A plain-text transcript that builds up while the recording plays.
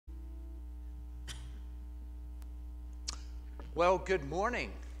Well, good morning.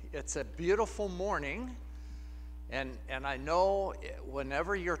 It's a beautiful morning, and I know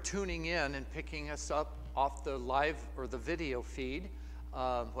whenever you're tuning in and picking us up off the live or the video feed,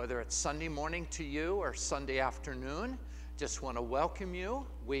 whether it's Sunday morning to you or Sunday afternoon, just want to welcome you.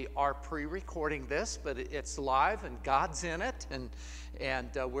 We are pre-recording this, but it's live and God's in it, and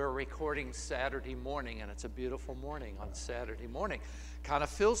we're recording Saturday morning, and it's a beautiful morning on Saturday morning. Kind of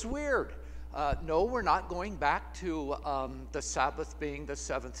feels weird. No, we're not going back to the Sabbath being the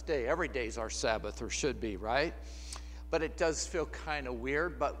seventh day. Every day's our Sabbath, or should be, right? But it does feel kind of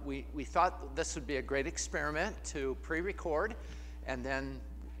weird, but we thought this would be a great experiment to pre-record, and then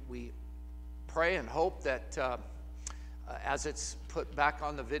we pray and hope that as it's put back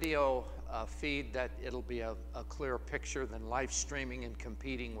on the video feed, that it'll be a clearer picture than live streaming and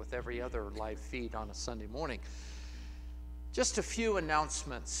competing with every other live feed on a Sunday morning. Just a few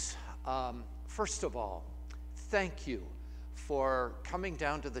announcements. First of all, thank you for coming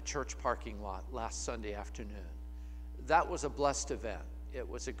down to the church parking lot last Sunday afternoon. That was a blessed event. It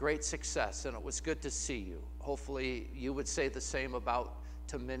was a great success, and it was good to see you. Hopefully you would say the same about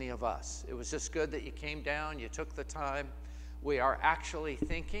to many of us. It was just good that you came down, you took the time. We are actually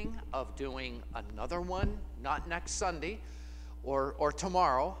thinking of doing another one, not next Sunday or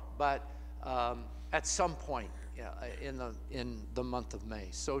tomorrow, but at some point in the month of May.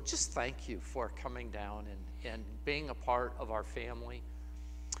 So just thank you for coming down and being a part of our family.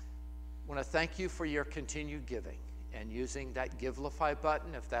 I want to thank you for your continued giving and using that Givelify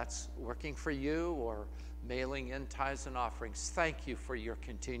button if that's working for you, or mailing in tithes and offerings. Thank you for your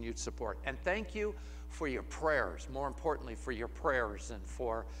continued support, and thank you for your prayers. More importantly, for your prayers, and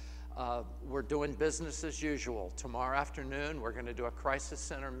for we're doing business as usual. Tomorrow afternoon we're going to do a crisis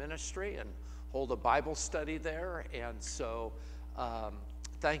center ministry and hold a Bible study there, and so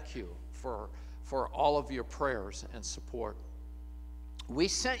thank you for all of your prayers and support. We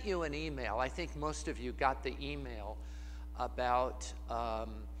sent you an email. I think most of you got the email about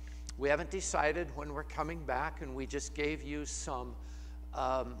we haven't decided when we're coming back, and we just gave you some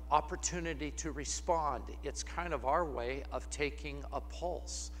opportunity to respond. It's kind of our way of taking a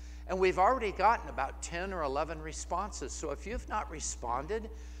pulse, and we've already gotten about 10 or 11 responses. So if you've not responded,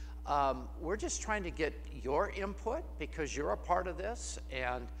 we're just trying to get your input because you're a part of this,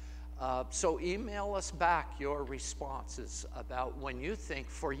 and so email us back your responses about when you think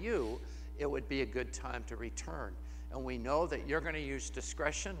for you it would be a good time to return. And we know that you're going to use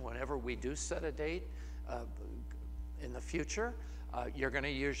discretion whenever we do set a date in the future. You're going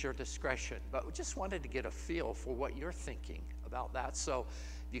to use your discretion, but we just wanted to get a feel for what you're thinking about that. So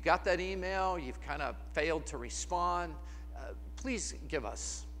if you got that email, you've kind of failed to respond, please give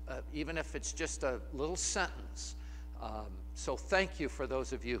us even if it's just a little sentence. So thank you for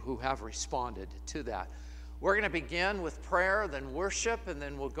those of you who have responded to that. We're going to begin with prayer, then worship, and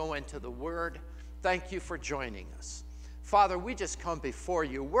then we'll go into the Word. Thank you for joining us. Father, we just come before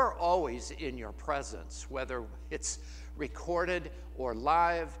you. We're always in your presence, whether it's recorded or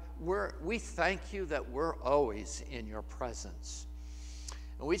live. We thank you that we're always in your presence.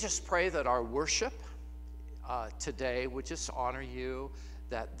 And we just pray that our worship today would just honor you,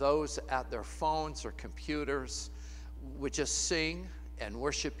 that those at their phones or computers would just sing and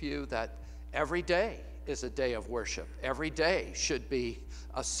worship you, that every day is a day of worship. Every day should be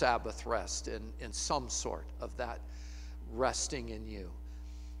a Sabbath rest in some sort of that resting in you.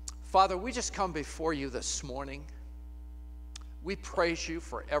 Father, we just come before you this morning. We praise you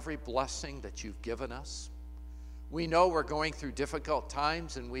for every blessing that you've given us. We know we're going through difficult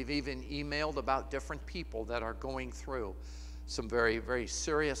times, and we've even emailed about different people that are going through some very, very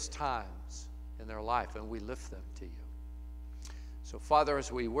serious times in their life, and we lift them to you. So, Father,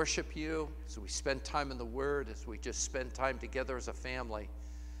 as we worship you, as we spend time in the Word, as we just spend time together as a family,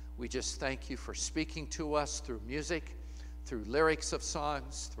 we just thank you for speaking to us through music, through lyrics of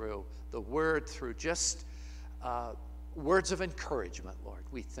songs, through the Word, through just words of encouragement, Lord.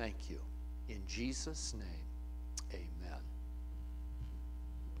 We thank you. In Jesus' name, amen.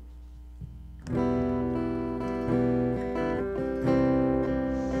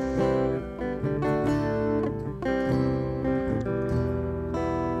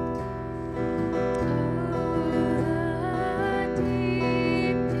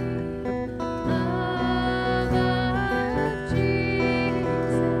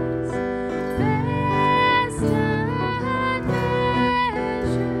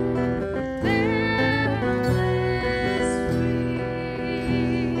 This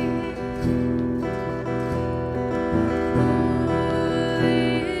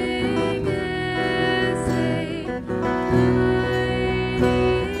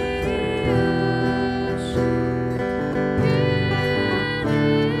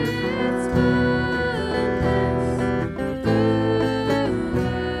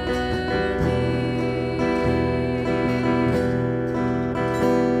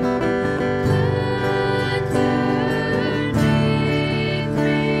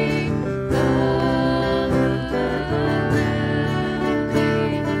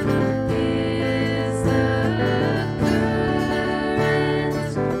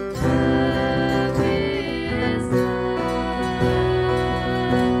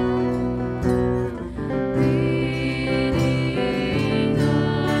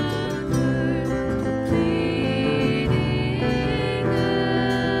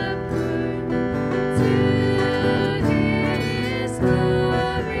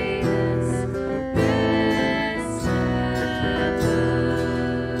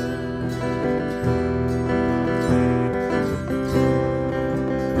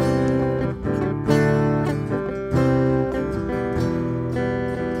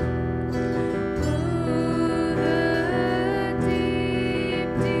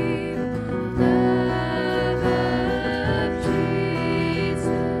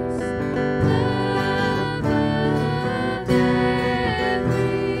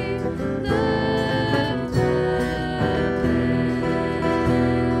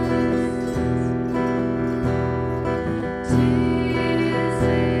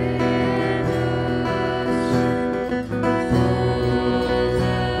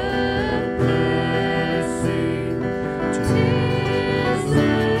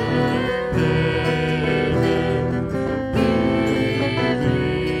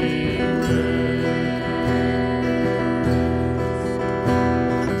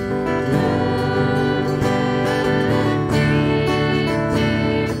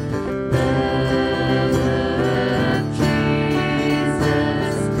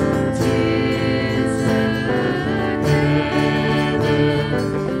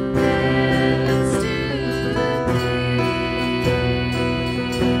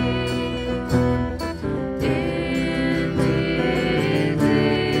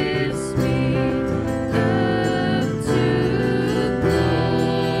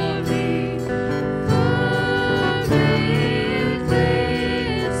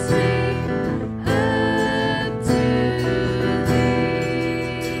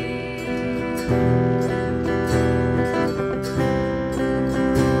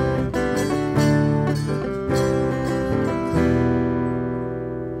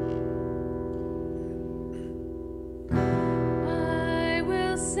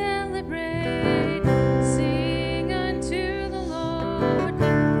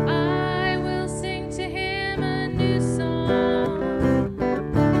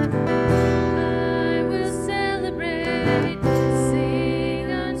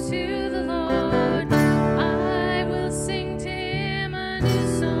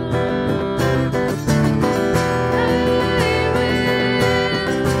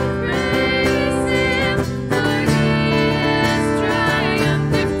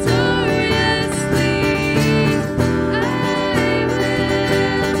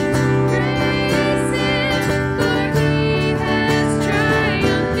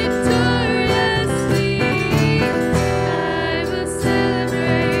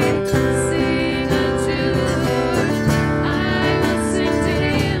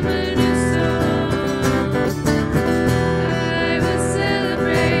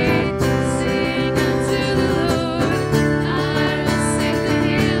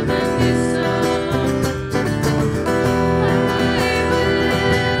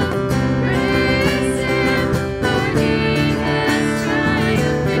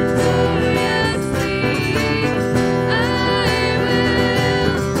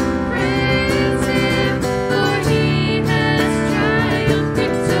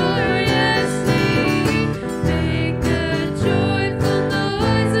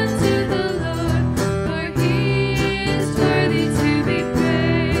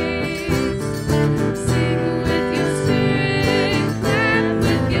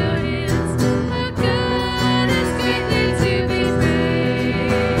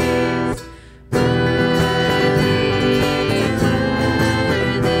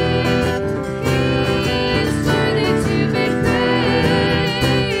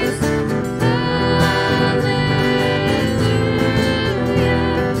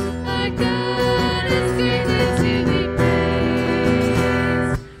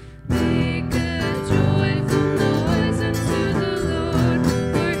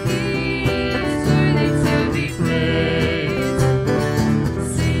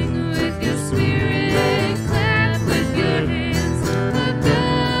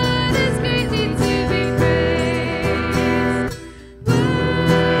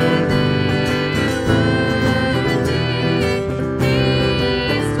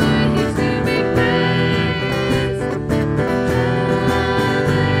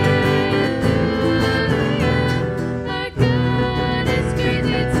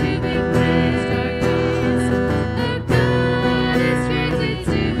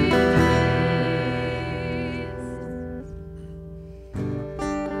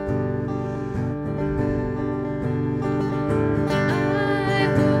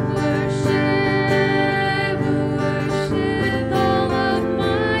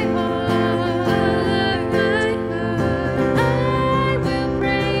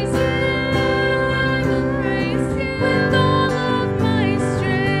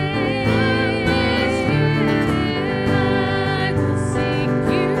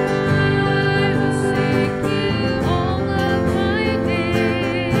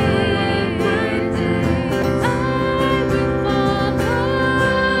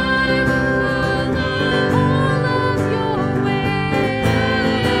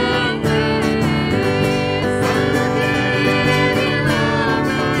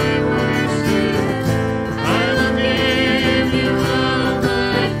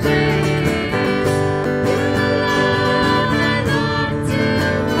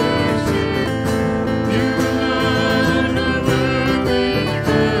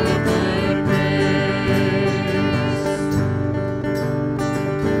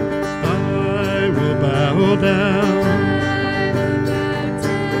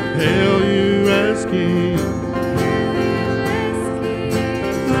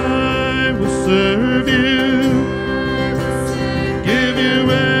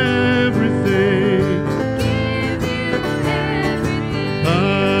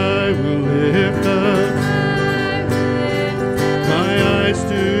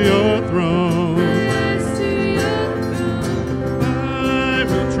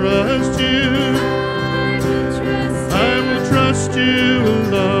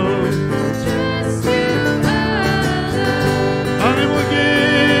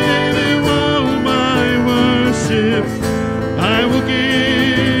worship. I will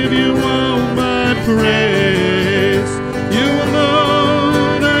give you all my praise. You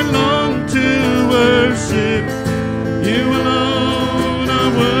alone I long to worship. You alone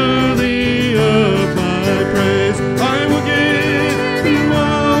are worthy of my praise. I will give you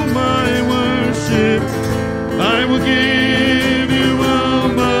all my worship. I will give you all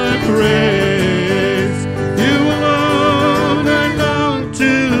my praise. You alone I long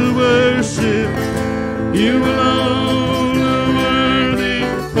to worship. You alone are worthy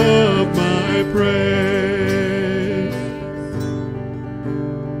of my praise.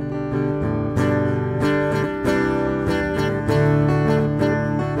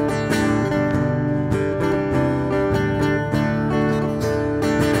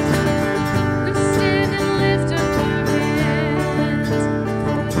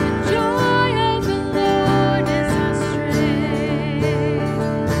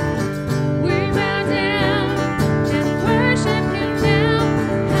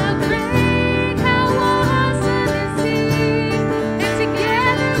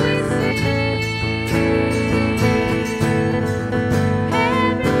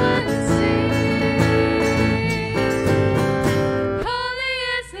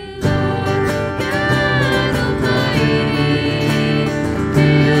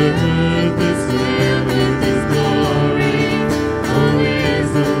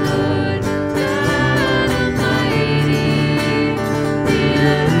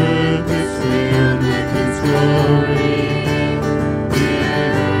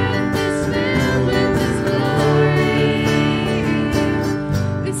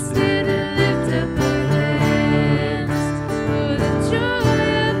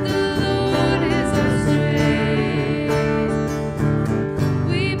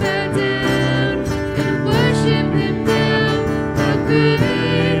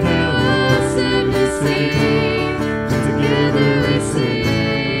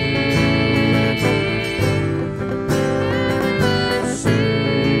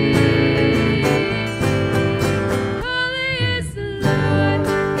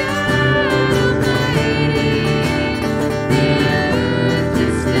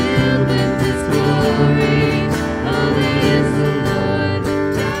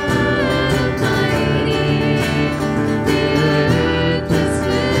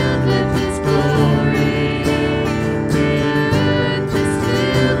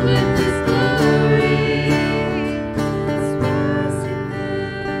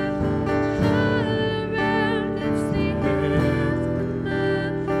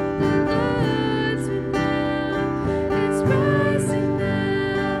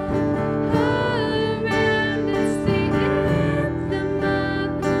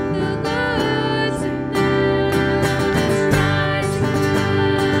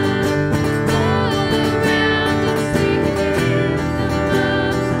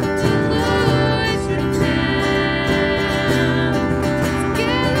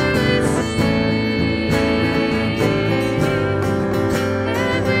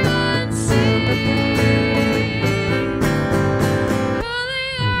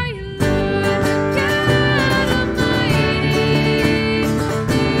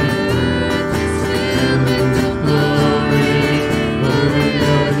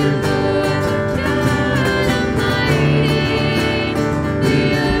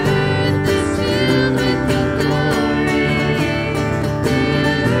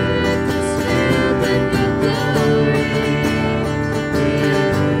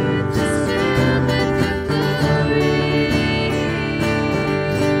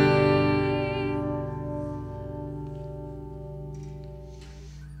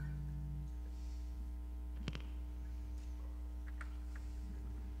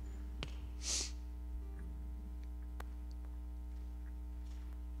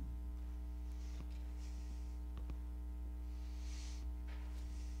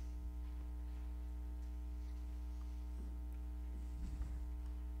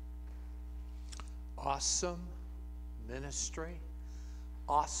 Awesome ministry,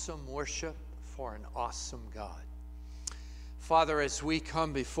 awesome worship for an awesome God. Father, as we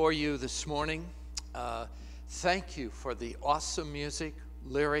come before you this morning, thank you for the awesome music,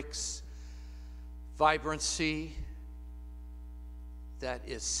 lyrics, vibrancy that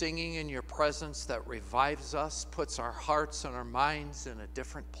is singing in your presence, that revives us, puts our hearts and our minds in a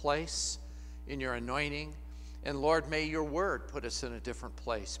different place in your anointing. And Lord, may your word put us in a different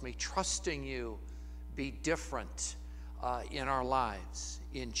place. May trusting you be different in our lives.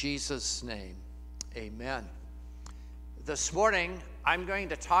 In Jesus' name, amen. This morning, I'm going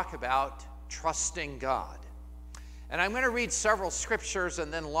to talk about trusting God. And I'm going to read several scriptures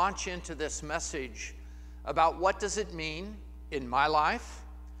and then launch into this message about what does it mean in my life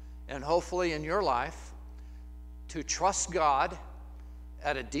and hopefully in your life to trust God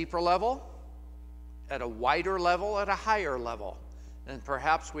at a deeper level, at a wider level, at a higher level than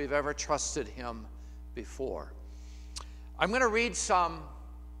perhaps we've ever trusted him before. I'm going to read some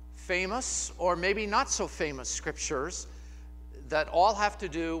famous or maybe not so famous scriptures that all have to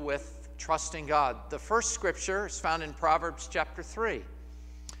do with trusting God. The first scripture is found in Proverbs chapter 3.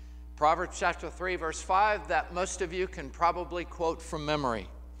 Proverbs chapter 3, verse 5, that most of you can probably quote from memory.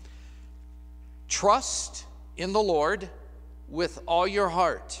 Trust in the Lord with all your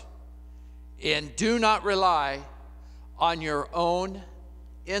heart, and do not rely on your own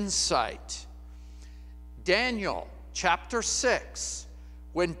insight. Daniel chapter 6,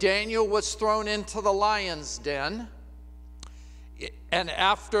 when Daniel was thrown into the lion's den, and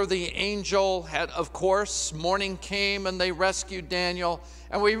after the angel had, of course, morning came and they rescued Daniel.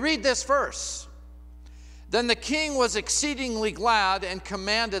 And we read this verse. Then the king was exceedingly glad and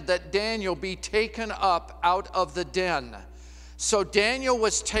commanded that Daniel be taken up out of the den. So Daniel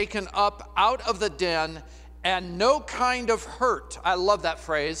was taken up out of the den, and no kind of hurt, I love that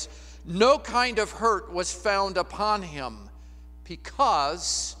phrase, no kind of hurt was found upon him,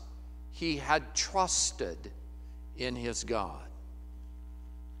 because he had trusted in his God.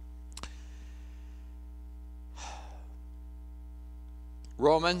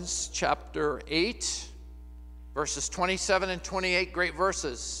 Romans chapter 8, verses 27 and 28, great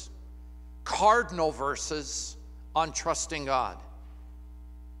verses, cardinal verses on trusting God.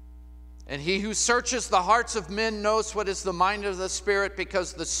 And he who searches the hearts of men knows what is the mind of the Spirit,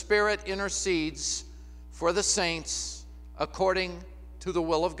 because the Spirit intercedes for the saints according to the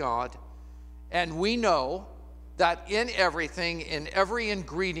will of God. And we know that in everything, in every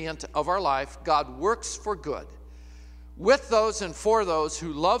ingredient of our life, God works for good, with those and for those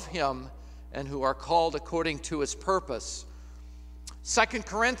who love him and who are called according to his purpose. 2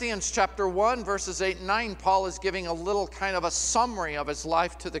 Corinthians chapter 1, verses 8 and 9, Paul is giving a little kind of a summary of his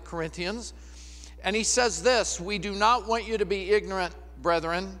life to the Corinthians. And he says this, we do not want you to be ignorant,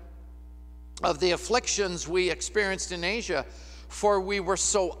 brethren, of the afflictions we experienced in Asia, for we were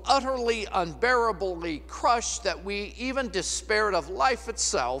so utterly, unbearably crushed that we even despaired of life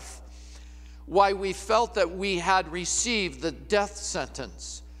itself. Why, we felt that we had received the death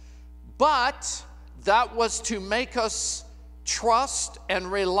sentence. But that was to make us trust and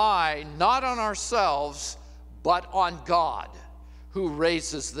rely not on ourselves, but on God, who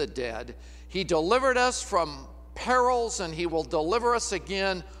raises the dead. He delivered us from perils, and he will deliver us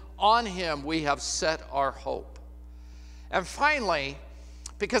again. On him we have set our hope. And finally,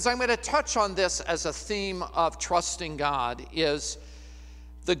 because I'm going to touch on this as a theme of trusting God, is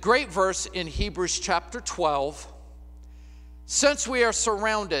the great verse in Hebrews chapter 12. Since we are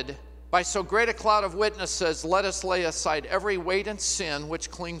surrounded by so great a cloud of witnesses, let us lay aside every weight and sin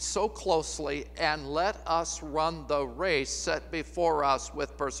which clings so closely, and let us run the race set before us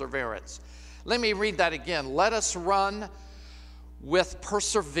with perseverance. Let me read that again. Let us run with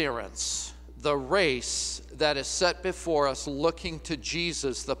perseverance the race that is set before us, looking to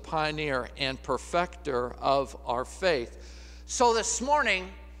Jesus, the pioneer and perfecter of our faith. So this morning,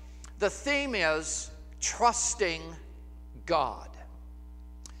 the theme is trusting God.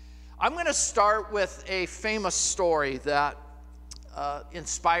 I'm going to start with a famous story that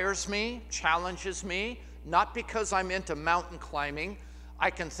inspires me, challenges me, not because I'm into mountain climbing. I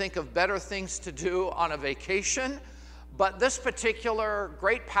can think of better things to do on a vacation, but this particular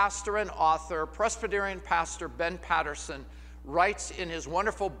great pastor and author, Presbyterian pastor Ben Patterson, writes in his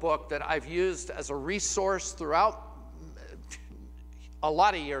wonderful book that I've used as a resource throughout a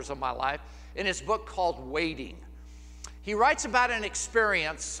lot of years of my life, in his book called Waiting. He writes about an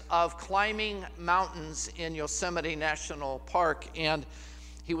experience of climbing mountains in Yosemite National Park, and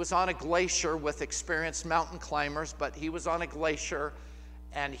he was on a glacier with experienced mountain climbers, but he was on a glacier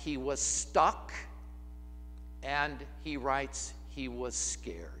and he was stuck, and he writes he was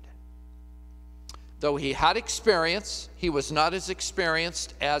scared. Though he had experience, he was not as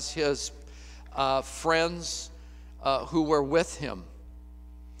experienced as his friends who were with him.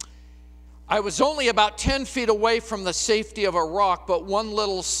 I was only about 10 feet away from the safety of a rock, but one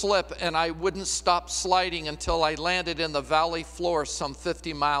little slip and I wouldn't stop sliding until I landed in the valley floor some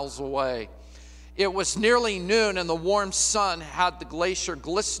 50 miles away. It was nearly noon and the warm sun had the glacier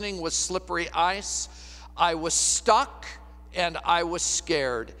glistening with slippery ice. I was stuck and I was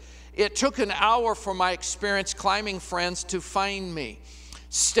scared. It took an hour for my experienced climbing friends to find me.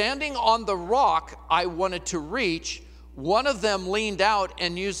 Standing on the rock I wanted to reach, one of them leaned out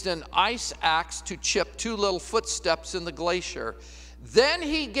and used an ice axe to chip 2 little footsteps in the glacier. Then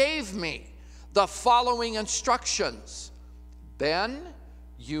he gave me the following instructions. Ben,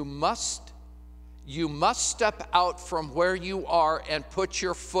 you must step out from where you are and put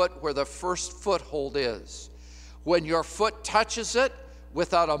your foot where the first foothold is. When your foot touches it,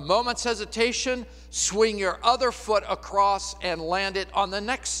 without a moment's hesitation, swing your other foot across and land it on the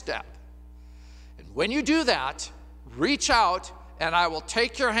next step. And when you do that, reach out and I will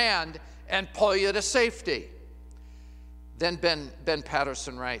take your hand and pull you to safety. Then Ben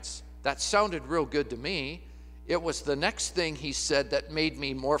Patterson writes, that sounded real good to me. It was the next thing he said that made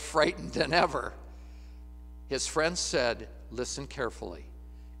me more frightened than ever. His friend said, listen carefully.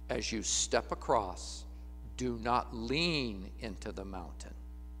 As you step across, do not lean into the mountain.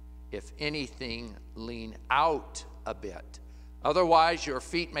 If anything, lean out a bit. Otherwise, your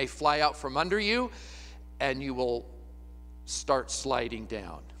feet may fly out from under you and you will start sliding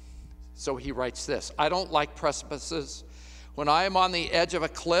down. So he writes this, I don't like precipices. When I am on the edge of a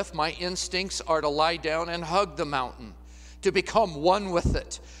cliff, my instincts are to lie down and hug the mountain, to become one with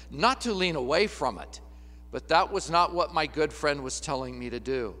it, not to lean away from it. But that was not what my good friend was telling me to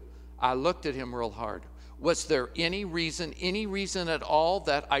do. I looked at him real hard. Was there any reason at all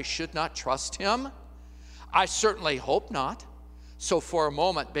that I should not trust him? I certainly hope not. So for a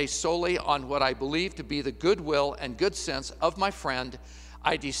moment, based solely on what I believed to be the goodwill and good sense of my friend,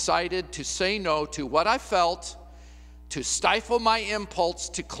 I decided to say no to what I felt, to stifle my impulse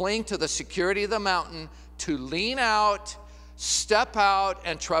to cling to the security of the mountain, to lean out, step out,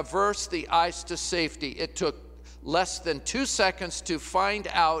 and traverse the ice to safety. It took less than 2 seconds to find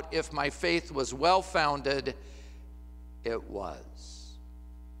out if my faith was well-founded. It was.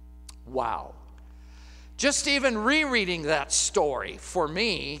 Wow. Just even rereading that story, for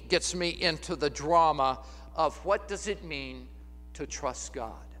me, gets me into the drama of what does it mean to trust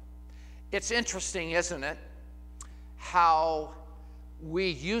God. It's interesting, isn't it, how we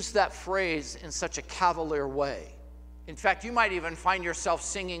use that phrase in such a cavalier way. In fact, you might even find yourself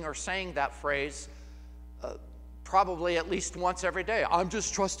singing or saying that phrase probably at least once every day. I'm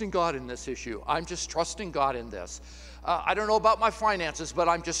just trusting God in this issue. I'm just trusting God in this. I don't know about my finances, but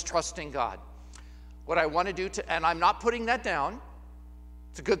I'm just trusting God. What I want to do, and I'm not putting that down.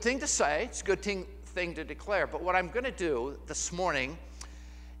 It's a good thing to say. It's a good thing to declare. But what I'm going to do this morning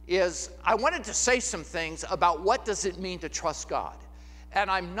is I wanted to say some things about what does it mean to trust God.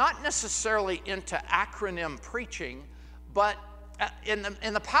 And I'm not necessarily into acronym preaching, but in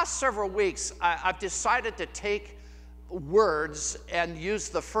the past several weeks, I've decided to take words and use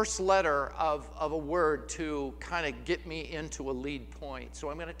the first letter of a word to kind of get me into a lead point. So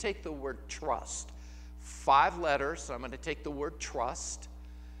I'm going to take the word trust. 5 letters, so I'm going to take the word trust.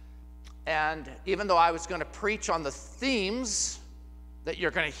 And even though I was going to preach on the themes that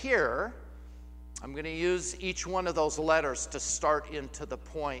you're going to hear, I'm going to use each one of those letters to start into the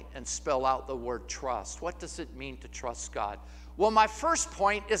point and spell out the word trust. What does it mean to trust God? Well, my first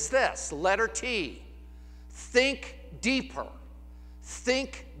point is this, letter T. Think deeper.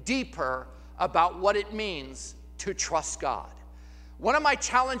 Think deeper about what it means to trust God. One of my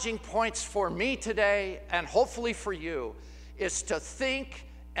challenging points for me today, and hopefully for you, is to think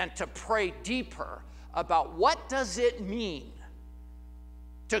and to pray deeper about what does it mean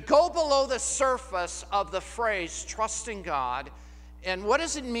to go below the surface of the phrase trusting God, and what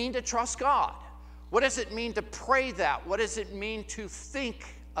does it mean to trust God? What does it mean to pray that? What does it mean to think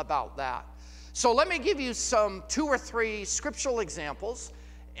about that? So let me give you some 2 or 3 scriptural examples,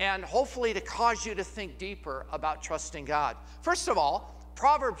 and hopefully to cause you to think deeper about trusting God. First of all,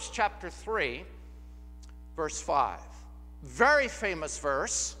 Proverbs chapter 3, verse 5. Very famous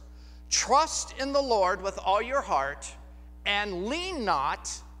verse. Trust in the Lord with all your heart, and lean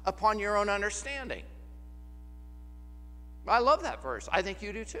not upon your own understanding. I love that verse. I think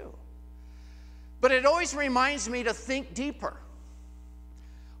you do too. But it always reminds me to think deeper.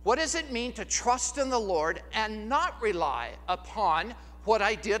 What does it mean to trust in the Lord and not rely upon what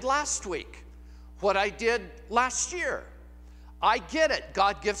I did last week, what I did last year? I get it.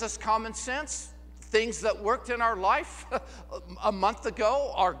 God gives us common sense. Things that worked in our life a month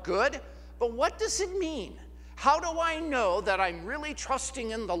ago are good. But what does it mean? How do I know that I'm really trusting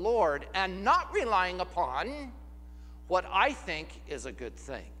in the Lord and not relying upon what I think is a good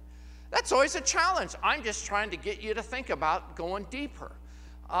thing? That's always a challenge. I'm just trying to get you to think about going deeper.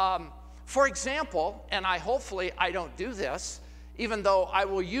 For example, and hopefully I don't do this, even though I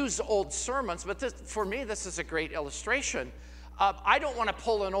will use old sermons, but for me this is a great illustration. I don't want to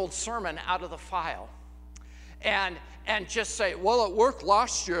pull an old sermon out of the file and just say, well, it worked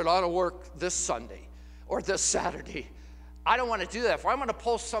last year, it ought to work this Sunday or this Saturday. I don't want to do that. If I'm going to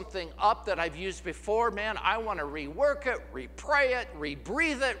pull something up that I've used before, man, I want to rework it, re-pray it,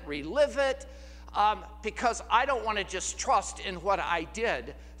 re-breathe it, relive it, because I don't want to just trust in what I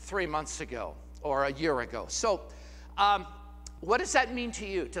did 3 months ago or a year ago. So what does that mean to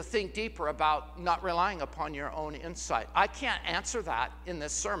you, to think deeper about not relying upon your own insight? I can't answer that in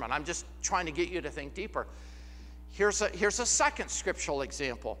this sermon. I'm just trying to get you to think deeper. Here's a second scriptural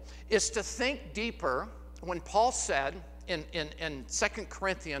example, is to think deeper when Paul said in 2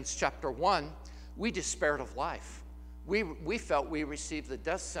 Corinthians chapter 1, we despaired of life. We felt we received the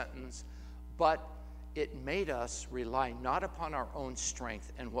death sentence, but it made us rely not upon our own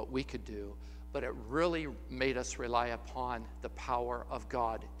strength and what we could do, but it really made us rely upon the power of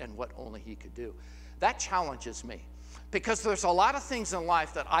God and what only he could do. That challenges me, because there's a lot of things in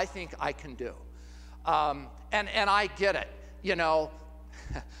life that I think I can do. And I get it, you know.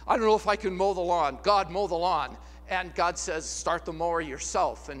 I don't know if I can mow the lawn. God, mow the lawn. And God says, start the mower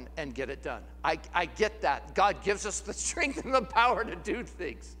yourself and get it done. I get that. God gives us the strength and the power to do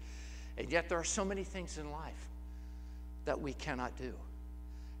things. And yet there are so many things in life that we cannot do.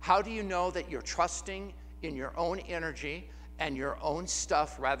 How do you know that you're trusting in your own energy and your own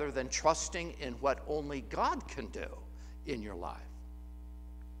stuff rather than trusting in what only God can do in your life?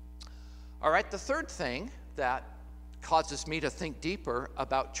 All right, the third thing that causes me to think deeper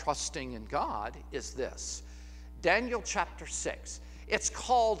about trusting in God is this. Daniel chapter 6. It's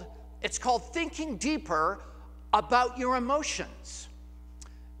called thinking deeper about your emotions.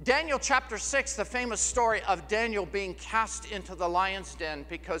 Daniel chapter 6, the famous story of Daniel being cast into the lion's den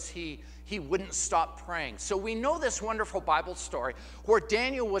because he wouldn't stop praying. So we know this wonderful Bible story where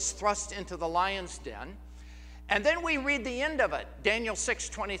Daniel was thrust into the lion's den. And then we read the end of it, Daniel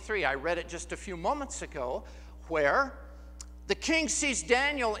 6:23. I read it just a few moments ago, where the king sees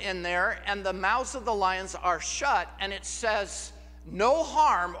Daniel in there and the mouths of the lions are shut, and it says no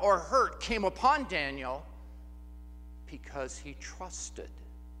harm or hurt came upon Daniel because he trusted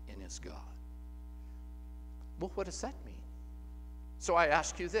in his God. Well, what does that mean? So I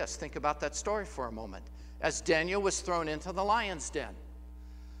ask you this, think about that story for a moment. As Daniel was thrown into the lion's den,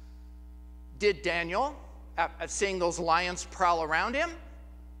 did Daniel, seeing those lions prowl around him,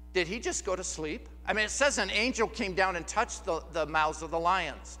 did he just go to sleep? I mean, it says an angel came down and touched the mouths of the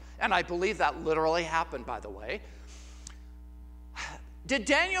lions. And I believe that literally happened, by the way. Did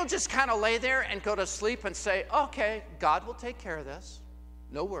Daniel just kind of lay there and go to sleep and say, okay, God will take care of this.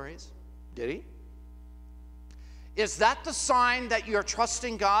 No worries. Did he? Is that the sign that you're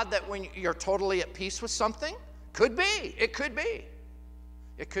trusting God, that when you're totally at peace with something? Could be. It could be.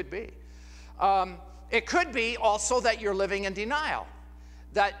 It could be. It could be also that you're living in denial.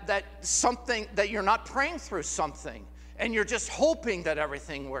 That something, that you're not praying through something and you're just hoping that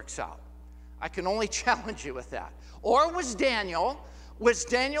everything works out. I can only challenge you with that. Or was Daniel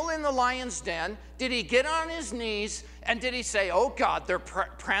in the lion's den? Did he get on his knees and did he say, oh God, they're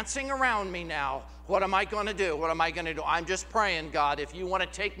prancing around me now. What am I going to do? What am I going to do? I'm just praying, God. If you want to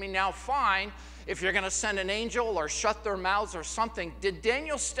take me now, fine. If you're going to send an angel or shut their mouths or something. Did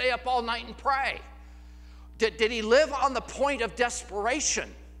Daniel stay up all night and pray? Did he live on the point of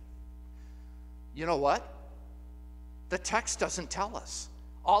desperation? You know what? The text doesn't tell us.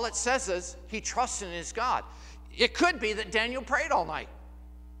 All it says is he trusted in his God. It could be that Daniel prayed all night,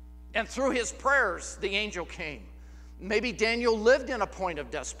 and through his prayers, the angel came. Maybe Daniel lived in a point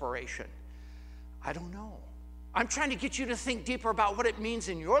of desperation. I don't know. I'm trying to get you to think deeper about what it means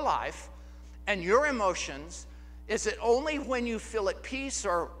in your life and your emotions. Is it only when you feel at peace,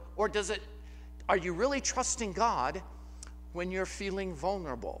 or are you really trusting God when you're feeling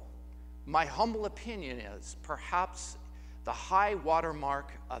vulnerable? My humble opinion is perhaps the high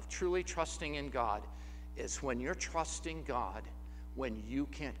watermark of truly trusting in God is when you're trusting God when you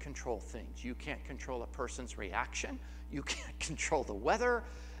can't control things. You can't control a person's reaction. You can't control the weather.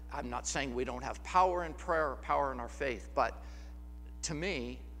 I'm not saying we don't have power in prayer or power in our faith, but to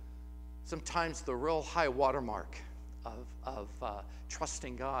me, sometimes the real high watermark of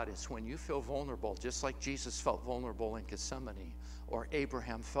trusting God is when you feel vulnerable, just like Jesus felt vulnerable in Gethsemane, or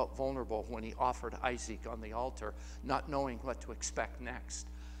Abraham felt vulnerable when he offered Isaac on the altar, not knowing what to expect next.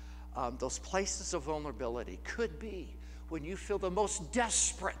 Those places of vulnerability could be when you feel the most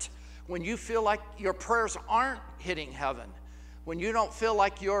desperate, when you feel like your prayers aren't hitting heaven, when you don't feel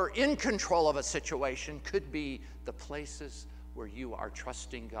like you're in control of a situation, could be the places where you are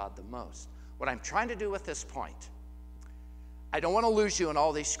trusting God the most. What I'm trying to do with this point, I don't want to lose you in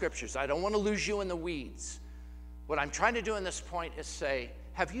all these scriptures. I don't want to lose you in the weeds. What I'm trying to do in this point is say,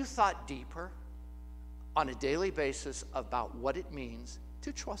 have you thought deeper on a daily basis about what it means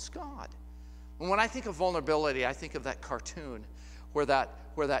to trust God? And when I think of vulnerability, I think of that cartoon where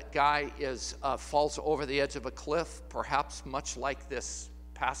that guy falls over the edge of a cliff, perhaps much like this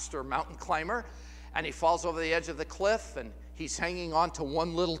pastor mountain climber, and he falls over the edge of the cliff, and he's hanging on to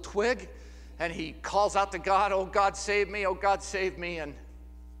one little twig, and he calls out to God, "Oh, God, save me, oh, God, save me," and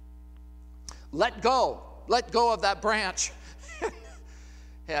let go of that branch.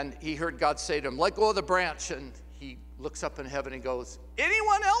 And he heard God say to him, "Let go of the branch," and he looks up in heaven and goes,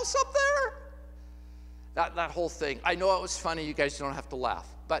 "Anyone else up there?" That whole thing. I know it was funny. You guys don't have to laugh.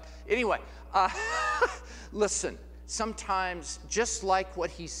 But anyway, listen, sometimes just like what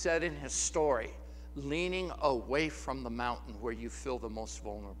he said in his story, leaning away from the mountain where you feel the most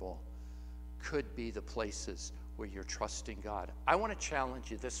vulnerable could be the places where you're trusting God. I want to challenge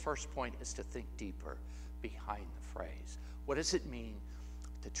you. This first point is to think deeper behind the phrase. What does it mean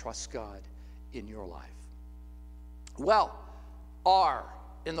to trust God in your life? Well, R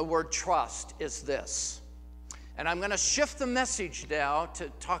in the word trust is this. And I'm going to shift the message now to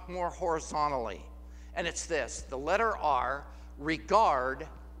talk more horizontally. And it's this. The letter R, regard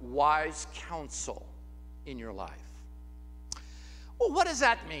wise counsel in your life. Well, what does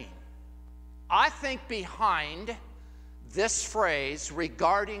that mean? I think behind this phrase,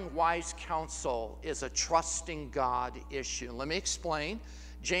 regarding wise counsel, is a trusting God issue. Let me explain.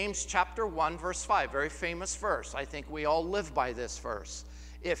 James chapter 1, verse 5, very famous verse. I think we all live by this verse.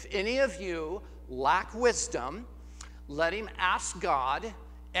 If any of you lack wisdom, let him ask God,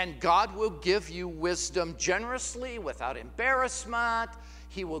 and God will give you wisdom generously without embarrassment.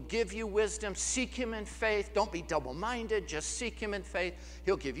 He will give you wisdom. Seek him in faith. Don't be double-minded. Just seek him in faith.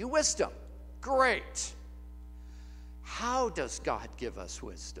 He'll give you wisdom. Great. How does God give us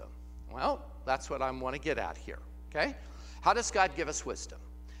wisdom? Well, that's what I want to get at here, okay? How does God give us wisdom?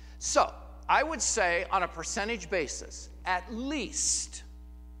 So, I would say on a percentage basis, at least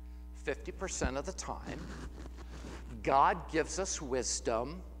 50% of the time, God gives us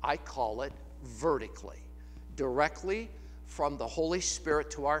wisdom, I call it vertically, directly from the Holy Spirit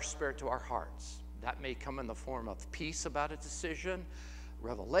to our hearts. That may come in the form of peace about a decision,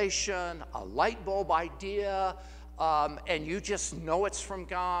 revelation, a light bulb idea, and you just know it's from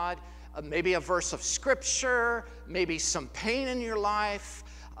God, maybe a verse of scripture, maybe some pain in your life,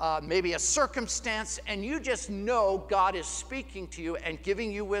 maybe a circumstance, and you just know God is speaking to you and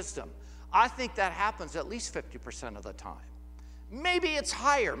giving you wisdom. I think that happens at least 50% of the time. Maybe it's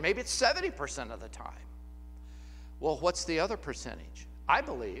higher. Maybe it's 70% of the time. Well, what's the other percentage? I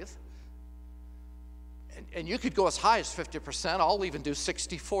believe, and you could go as high as 50%. I'll even do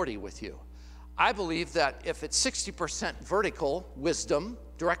 60-40 with you. I believe that if it's 60% vertical wisdom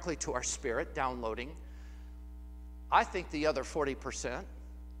directly to our spirit, downloading, I think the other 40%,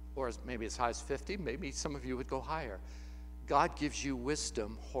 or maybe as high as 50, maybe some of you would go higher, God gives you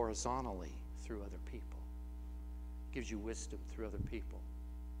wisdom horizontally through other people. Gives you wisdom through other people.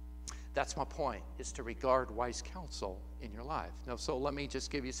 That's my point, is to regard wise counsel in your life. Now, so let me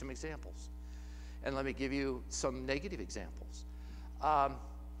just give you some examples. And let me give you some negative examples.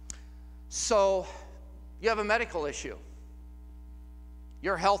 So you have a medical issue.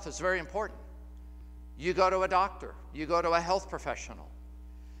 Your health is very important. You go to a doctor. You go to a health professional.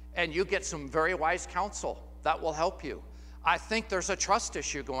 And you get some very wise counsel that will help you. I think there's a trust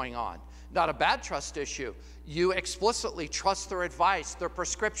issue going on. Not a bad trust issue. You explicitly trust their advice, their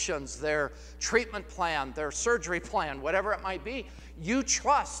prescriptions, their treatment plan, their surgery plan, whatever it might be. You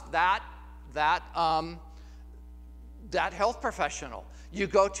trust that health professional. You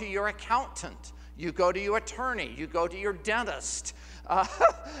go to your accountant. You go to your attorney. You go to your dentist.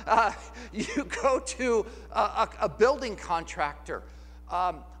 You go to a building contractor.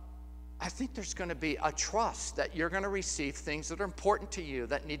 I think there's going to be a trust that you're going to receive things that are important to you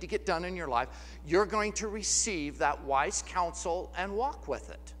that need to get done in your life. You're going to receive that wise counsel and walk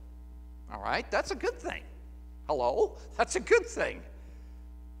with it. All right? That's a good thing. Hello? That's a good thing.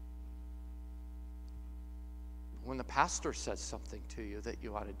 When the pastor says something to you that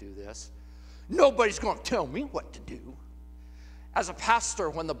you ought to do this, nobody's going to tell me what to do. As a pastor,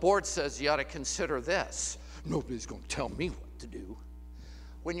 when the board says you ought to consider this, nobody's going to tell me what to do.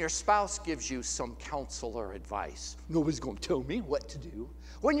 When your spouse gives you some counsel or advice, nobody's going to tell me what to do.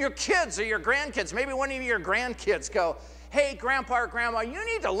 When your kids or your grandkids, maybe one of your grandkids go, hey, Grandpa or Grandma, you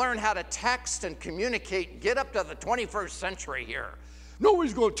need to learn how to text and communicate and get up to the 21st century here.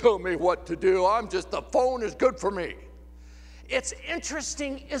 Nobody's going to tell me what to do. The phone is good for me. It's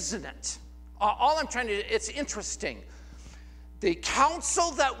interesting, isn't it? It's interesting. The counsel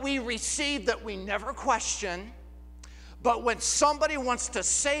that we receive that we never question, but when somebody wants to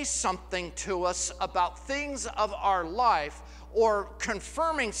say something to us about things of our life, or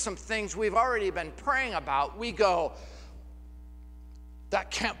confirming some things we've already been praying about, we go,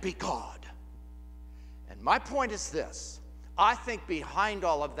 that can't be God. And my point is this. I think behind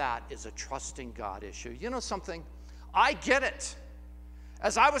all of that is a trusting God issue. You know something? I get it.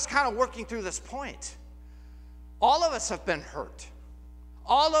 As I was kind of working through this point, all of us have been hurt.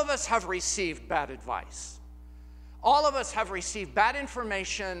 All of us have received bad advice. All of us have received bad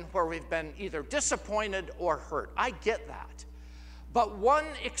information where we've been either disappointed or hurt. I get that. But one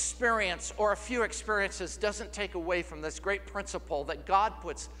experience or a few experiences doesn't take away from this great principle that God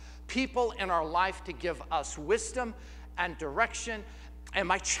puts people in our life to give us wisdom and direction. And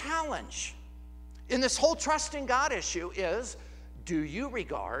my challenge in this whole trusting God issue is, do you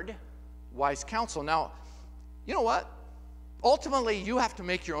regard wise counsel? Now, you know what? Ultimately, you have to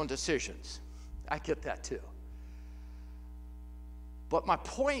make your own decisions. I get that too. But my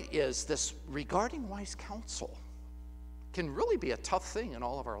point is this: regarding wise counsel can really be a tough thing in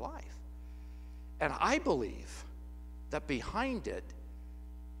all of our life. And I believe that behind it,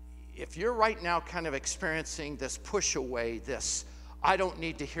 if you're right now kind of experiencing this push away, this, I don't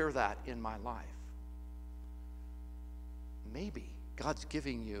need to hear that in my life, maybe God's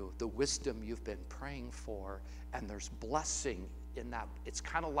giving you the wisdom you've been praying for, and there's blessing in that. It's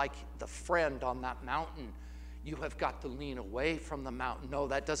kind of like the friend on that mountain. You have got to lean away from the mountain. No,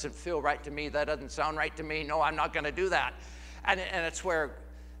 that doesn't feel right to me. That doesn't sound right to me. No, I'm not going to do that. And it's where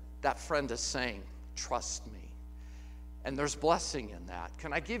that friend is saying, trust me. And there's blessing in that.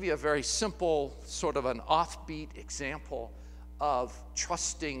 Can I give you a very simple, sort of an offbeat example of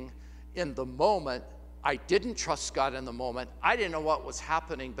trusting in the moment? I didn't trust God in the moment. I didn't know what was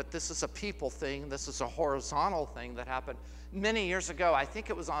happening, but this is a people thing. This is a horizontal thing that happened many years ago. I think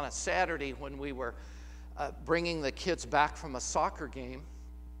it was on a Saturday when we were bringing the kids back from a soccer game.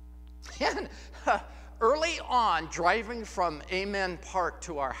 And early on, driving from Amen Park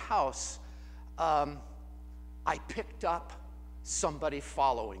to our house, I picked up somebody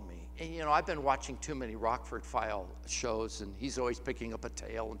following me. And, you know, I've been watching too many Rockford File shows, and he's always picking up a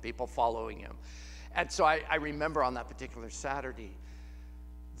tail and people following him. And so I remember on that particular Saturday,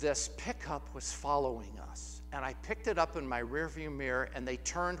 this pickup was following us. And I picked it up in my rearview mirror, and they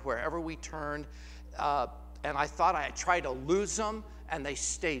turned wherever we turned. And I thought I'd try to lose them, and they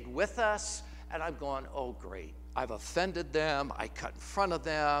stayed with us. And I'm going, oh, great. I've offended them. I cut in front of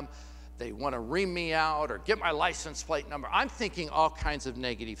them. They want to ream me out or get my license plate number. I'm thinking all kinds of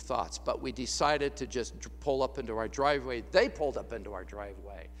negative thoughts, but we decided to just pull up into our driveway. They pulled up into our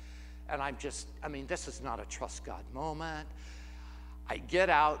driveway. And this is not a trust God moment. I get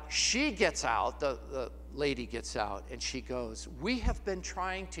out, she gets out, the lady gets out, and she goes, we have been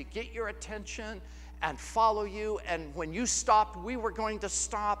trying to get your attention and follow you, and when you stopped, we were going to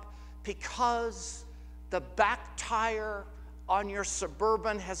stop because the back tire on your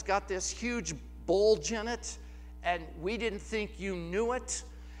Suburban has got this huge bulge in it, and we didn't think you knew it,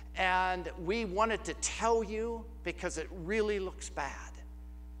 and we wanted to tell you because it really looks bad.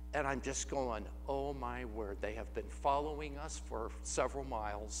 And I'm just going, oh my word, they have been following us for several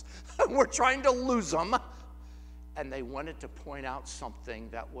miles. We're trying to lose them. And they wanted to point out something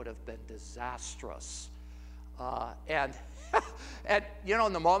that would have been disastrous. And you know,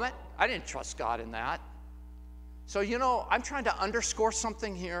 in the moment, I didn't trust God in that. So, you know, I'm trying to underscore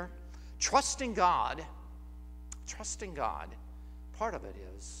something here. Trusting God, part of it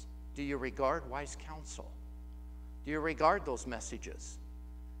is, do you regard wise counsel? Do you regard those messages?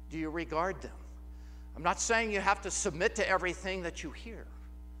 Do you regard them? I'm not saying you have to submit to everything that you hear.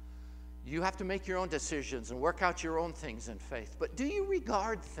 You have to make your own decisions and work out your own things in faith. But do you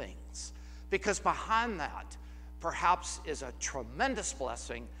regard things? Because behind that, perhaps, is a tremendous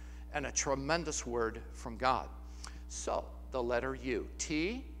blessing and a tremendous word from God. So, the letter U.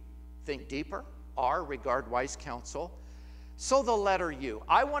 T, think deeper. R, regard wise counsel. So the letter U.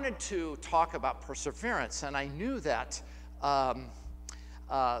 I wanted to talk about perseverance, and I knew that I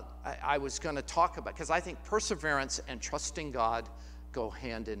was going to talk about, because I think perseverance and trusting God go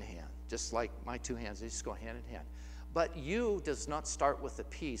hand in hand. Just like my two hands, they just go hand in hand. But U does not start with a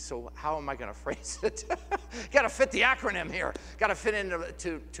P, so how am I going to phrase it? Got to fit the acronym here. Got to fit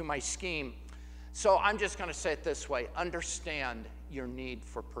into my scheme. So I'm just going to say it this way. Understand your need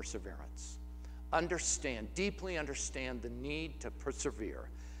for perseverance. Deeply understand the need to persevere.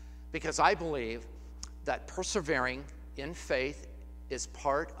 Because I believe that persevering in faith is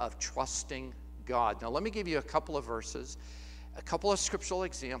part of trusting God. Now, let me give you a couple of verses, a couple of scriptural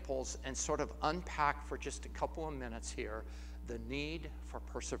examples, and sort of unpack for just a couple of minutes here the need for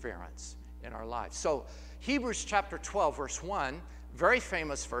perseverance in our lives. So, Hebrews chapter 12, verse 1, very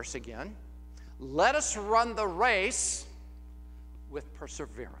famous verse again. Let us run the race with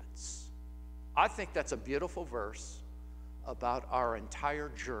perseverance. I think that's a beautiful verse about our entire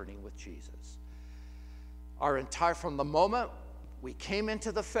journey with Jesus. From the moment we came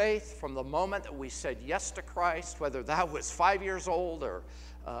into the faith, from the moment that we said yes to Christ, whether that was 5 years old or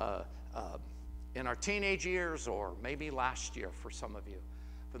in our teenage years or maybe last year for some of you,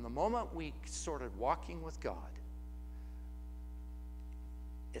 from the moment we started walking with God,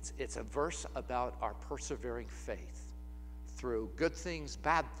 it's a verse about our persevering faith through good things,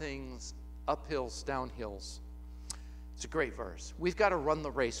 bad things, uphills, downhills. It's a great verse. We've got to run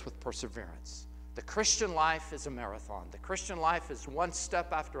the race with perseverance. The Christian life is a marathon. The Christian life is one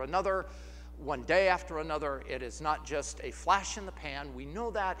step after another, one day after another. It is not just a flash in the pan. We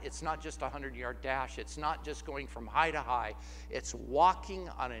know that. It's not just a 100-yard dash. It's not just going from high to high. It's walking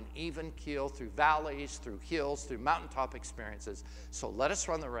on an even keel through valleys, through hills, through mountaintop experiences. So let us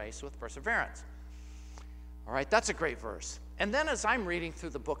run the race with perseverance. All right, that's a great verse. And then as I'm reading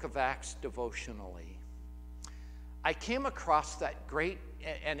through the book of Acts devotionally, I came across that great,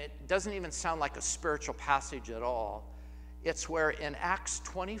 and it doesn't even sound like a spiritual passage at all. It's where in Acts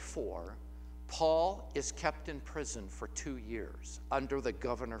 24, Paul is kept in prison for 2 years under the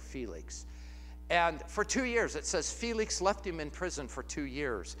governor Felix. And for 2 years, it says Felix left him in prison for 2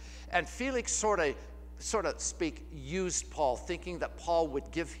 years. And Felix sort of speak, used Paul, thinking that Paul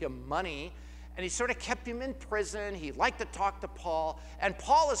would give him money. And he sort of kept him in prison. He liked to talk to Paul. And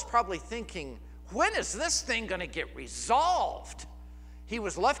Paul is probably thinking, when is this thing going to get resolved? He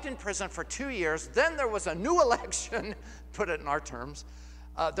was left in prison for 2 years. Then there was a new election, put it in our terms.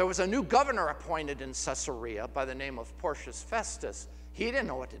 There was a new governor appointed in Caesarea by the name of Porcius Festus. He didn't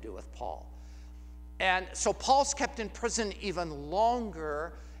know what to do with Paul. And so Paul's kept in prison even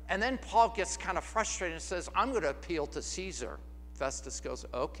longer. And then Paul gets kind of frustrated and says, I'm going to appeal to Caesar. Festus goes,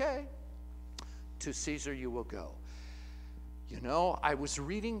 okay, to Caesar you will go. You know, I was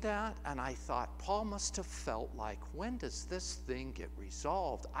reading that and I thought, Paul must have felt like, when does this thing get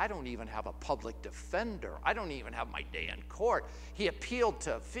resolved? I don't even have a public defender. I don't even have my day in court. He appealed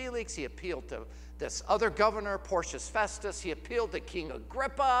to Felix. He appealed to this other governor, Porcius Festus. He appealed to King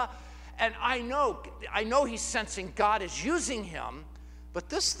Agrippa. And I know he's sensing God is using him, but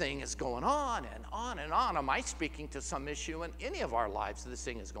this thing is going on and on and on. Am I speaking to some issue in any of our lives? This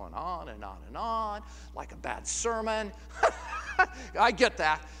thing is going on and on and on, like a bad sermon. I get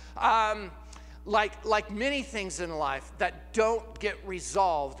that. Like many things in life that don't get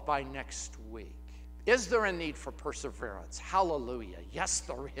resolved by next week. Is there a need for perseverance? Hallelujah. Yes,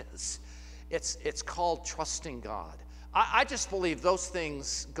 there is. It's called trusting God. I just believe those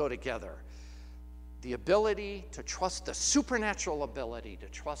things go together. The ability to trust, the supernatural ability to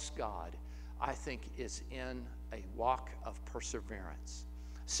trust God, I think is in a walk of perseverance.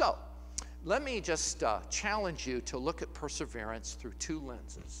 So, let me just challenge you to look at perseverance through two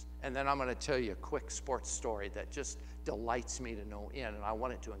lenses. And then I'm going to tell you a quick sports story that just delights me to know in, and I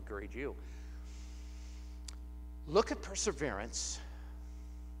want it to encourage you. Look at perseverance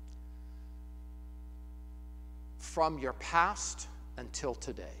from your past until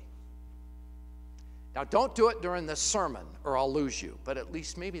today. Now, don't do it during this sermon or I'll lose you, but at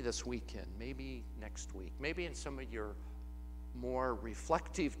least maybe this weekend, maybe next week, maybe in some of your more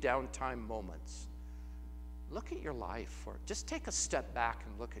reflective downtime moments. Look at your life, or just take a step back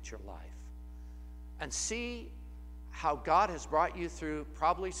and look at your life and see how God has brought you through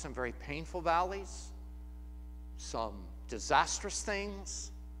probably some very painful valleys, some disastrous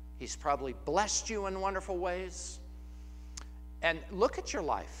things. He's probably blessed you in wonderful ways. And look at your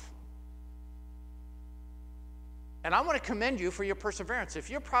life. And I want to commend you for your perseverance. If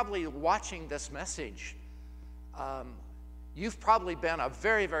you're probably watching this message, you've probably been a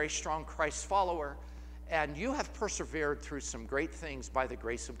very, very strong Christ follower, and you have persevered through some great things by the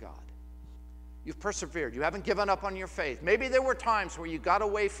grace of God. You've persevered. You haven't given up on your faith. Maybe there were times where you got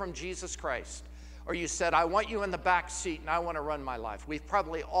away from Jesus Christ, or you said, I want you in the back seat and I want to run my life. We've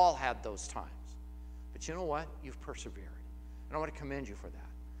probably all had those times. But you know what? You've persevered. And I want to commend you for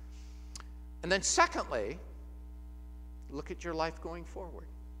that. And then secondly, look at your life going forward.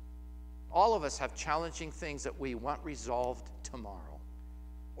 All of us have challenging things that we want resolved tomorrow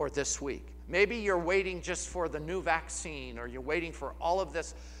or this week. Maybe you're waiting just for the new vaccine, or you're waiting for all of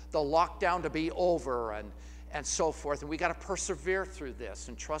this, the lockdown to be over and so forth. And we got to persevere through this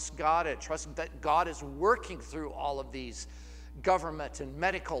and trust God, and trust that God is working through all of these government and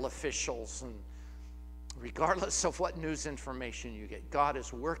medical officials. And regardless of what news information you get, God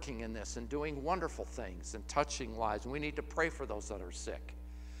is working in this and doing wonderful things and touching lives. And we need to pray for those that are sick.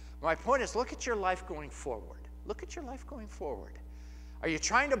 My point is, look at your life going forward. Look at your life going forward. Are you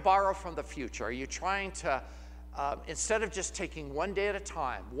trying to borrow from the future? Are you trying to instead of just taking one day at a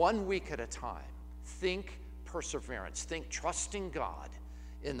time, 1 week at a time, think perseverance, think trusting God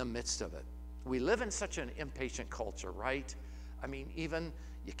in the midst of it. We live in such an impatient culture, right? I mean, even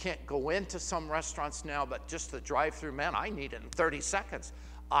you can't go into some restaurants now, but just the drive-through, man, I need it in 30 seconds.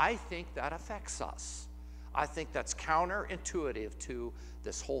 I think that affects us. I think that's counterintuitive to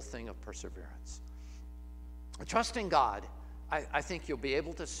this whole thing of perseverance. Trusting God, I think you'll be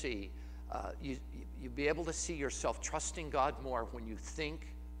able to see, you'll be able to see yourself trusting God more when you think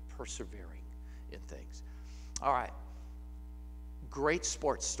persevering in things. All right. Great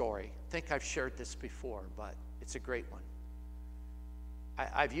sports story. I think I've shared this before, but it's a great one.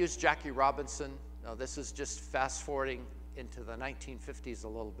 I've used Jackie Robinson. Now, this is just fast forwarding into the 1950s a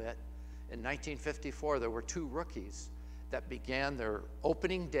little bit. In 1954, there were 2 rookies that began their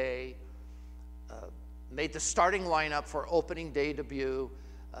opening day, made the starting lineup for opening day debut.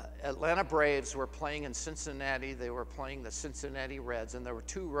 Atlanta Braves were playing in Cincinnati. They were playing the Cincinnati Reds, and there were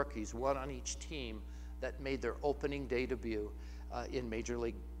 2 rookies, one on each team, that made their opening day debut in Major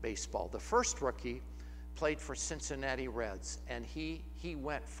League Baseball. The first rookie played for Cincinnati Reds, and he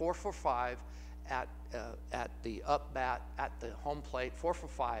went 4 for 5 at the up bat, at the home plate, 4 for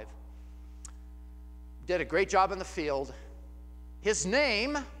 5. Did a great job in the field. His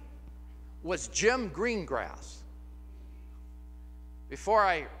name was Jim Greengrass. Before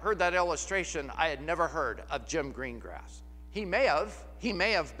I heard that illustration, I had never heard of Jim Greengrass. He may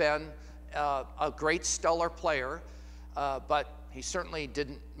have been a great stellar player, but he certainly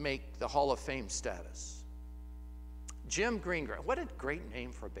didn't make the Hall of Fame status. Jim Greengrass, what a great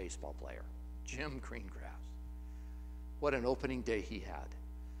name for a baseball player. Jim Greengrass. What an opening day he had.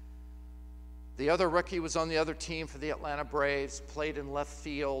 The other rookie was on the other team for the Atlanta Braves, played in left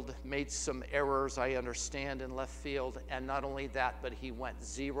field, made some errors, I understand, in left field, and not only that, but he went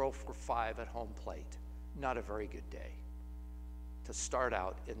 0 for 5 at home plate. Not a very good day to start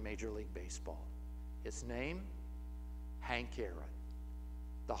out in Major League Baseball. His name, Hank Aaron,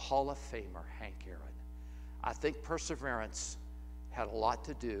 the Hall of Famer Hank Aaron. I think perseverance had a lot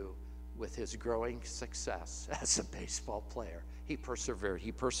to do with his growing success as a baseball player. He persevered.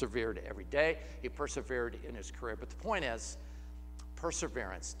 He persevered every day. He persevered in his career. But the point is,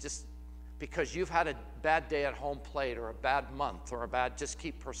 perseverance. Just because you've had a bad day at home plate or a bad month or just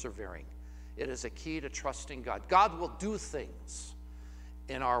keep persevering. It is a key to trusting God. God will do things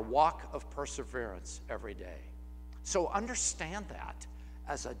in our walk of perseverance every day. So understand that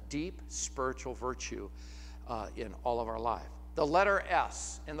as a deep spiritual virtue in all of our life. The letter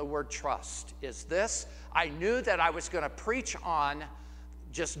S in the word trust is this. I knew that I was going to preach on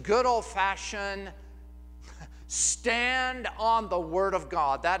just good old-fashioned stand on the Word of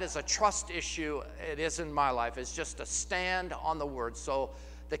God. That is a trust issue. It is in my life. It's just a stand on the Word. So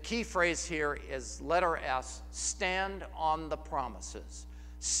the key phrase here is letter S, stand on the promises.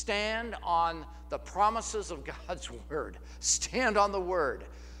 Stand on the promises of God's Word. Stand on the Word.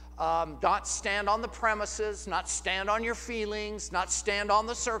 Not stand on the premises, not stand on your feelings, not stand on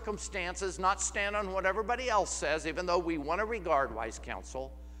the circumstances, not stand on what everybody else says, even though we want to regard wise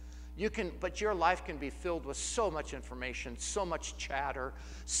counsel. But your life can be filled with so much information, so much chatter,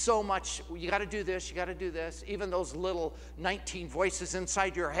 so much, you got to do this, you got to do this. Even those little 19 voices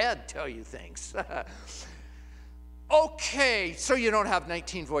inside your head tell you things. Okay, so you don't have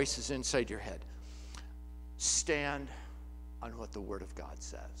 19 voices inside your head. Stand on what the Word of God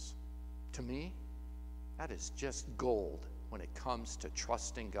says. To me, that is just gold when it comes to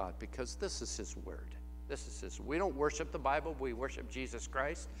trusting God, because this is His Word. We don't worship the Bible, we worship Jesus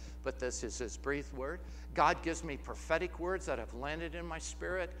Christ, but this is His breathed Word. God gives me prophetic words that have landed in my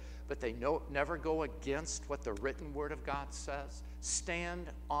spirit, but they never go against what the written Word of God says. Stand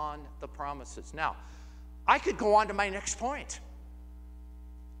on the promises. Now, I could go on to my next point,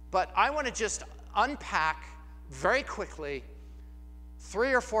 but I want to just unpack very quickly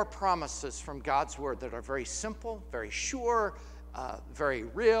 3 or 4 promises from God's Word that are very simple, very sure, very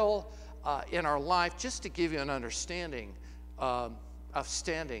real in our life, just to give you an understanding of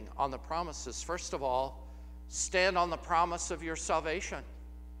standing on the promises. First of all, stand on the promise of your salvation,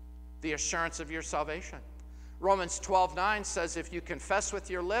 the assurance of your salvation. Romans 12:9 says, if you confess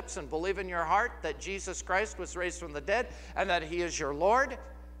with your lips and believe in your heart that Jesus Christ was raised from the dead and that He is your Lord,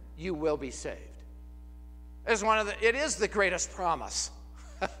 you will be saved. It is the greatest promise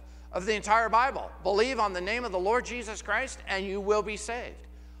of the entire Bible. Believe on the name of the Lord Jesus Christ and you will be saved.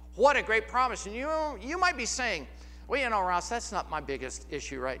 What a great promise. And you might be saying, well, you know, Ross, that's not my biggest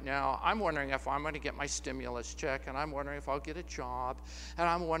issue right now. I'm wondering if I'm going to get my stimulus check, and I'm wondering if I'll get a job, and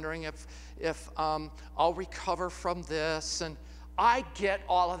I'm wondering if I'll recover from this. And I get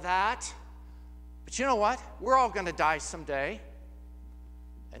all of that. But you know what? We're all going to die someday.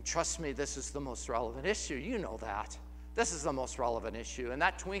 And trust me, this is the most relevant issue. You know that. This is the most relevant issue. And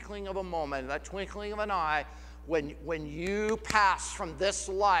that twinkling of a moment, that twinkling of an eye, when you pass from this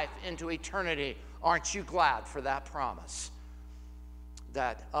life into eternity, aren't you glad for that promise?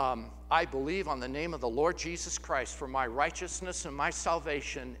 That I believe on the name of the Lord Jesus Christ for my righteousness and my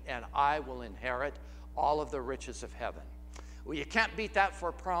salvation, and I will inherit all of the riches of heaven. Well, you can't beat that for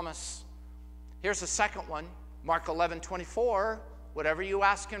a promise. Here's the second one, Mark 11:24. Whatever you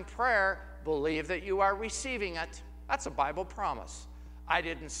ask in prayer, believe that you are receiving it. That's a Bible promise. I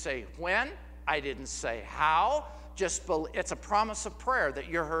didn't say when. I didn't say how. Just it's a promise of prayer that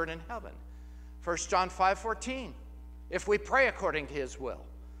you're heard in heaven. 1 John 5:14. If we pray according to his will,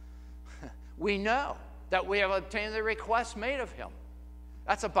 we know that we have obtained the request made of him.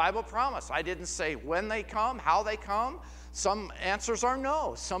 That's a Bible promise. I didn't say when they come, how they come. Some answers are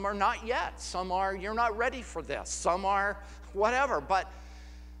no. Some are not yet. Some are you're not ready for this. Some are whatever. But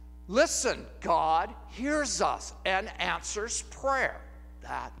listen, God hears us and answers prayer.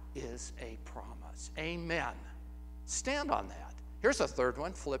 That is a promise. Amen. Stand on that. Here's a third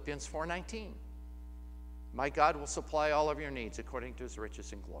one, Philippians 4:19. My God will supply all of your needs according to his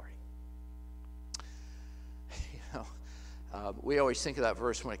riches and glory. You know, we always think of that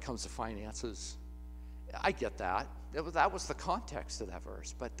verse when it comes to finances. I get that. That was the context of that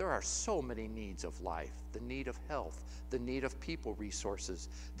verse. But there are so many needs of life. The need of health, the need of people resources,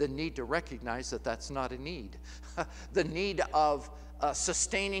 the need to recognize that that's not a need, the need of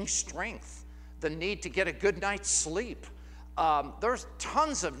sustaining strength, the need to get a good night's sleep. There's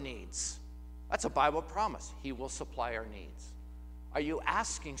tons of needs. That's a Bible promise. He will supply our needs. Are you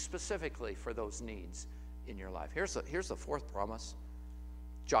asking specifically for those needs in your life? Here's the fourth promise,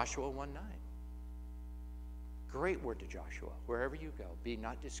 Joshua 1:9. Great word to Joshua. Wherever you go, be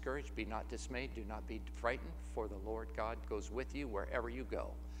not discouraged, be not dismayed, do not be frightened, for the Lord God goes with you wherever you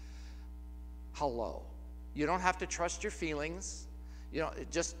go. Hello. You don't have to trust your feelings. You know,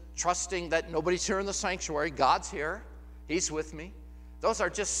 just trusting that nobody's here in the sanctuary. God's here. He's with me. Those are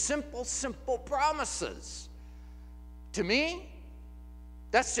just simple, simple promises. To me,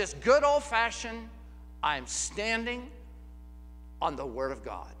 that's just good old-fashioned, I'm standing on the Word of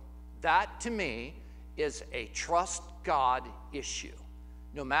God. That, to me, is a trust God issue.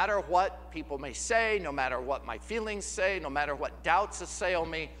 No matter what people may say, no matter what my feelings say, no matter what doubts assail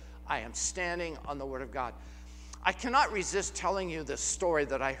me, I am standing on the Word of God. I cannot resist telling you this story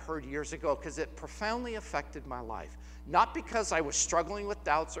that I heard years ago because it profoundly affected my life. Not because I was struggling with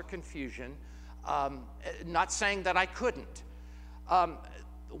doubts or confusion, not saying that I couldn't.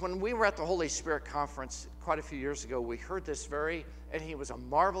 When we were at the Holy Spirit Conference quite a few years ago, we heard this and he was a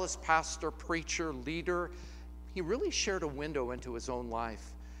marvelous pastor, preacher, leader. He really shared a window into his own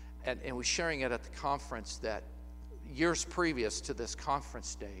life and was sharing it at the conference that years previous to this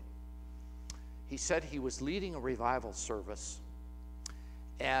conference date. He said he was leading a revival service,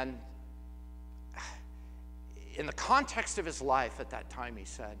 and in the context of his life at that time, he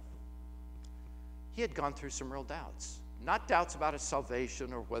said, he had gone through some real doubts. Not doubts about his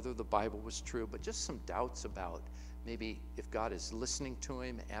salvation or whether the Bible was true, but just some doubts about maybe if God is listening to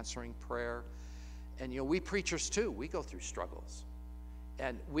him, answering prayer. And, you know, we preachers too, we go through struggles.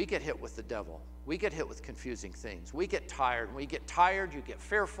 And we get hit with the devil. We get hit with confusing things. We get tired. When we get tired, you get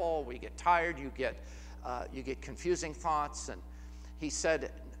fearful. We get tired, you get confusing thoughts. And he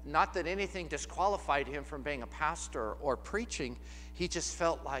said, not that anything disqualified him from being a pastor or preaching. He just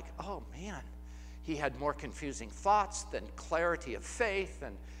felt like, oh man, he had more confusing thoughts than clarity of faith.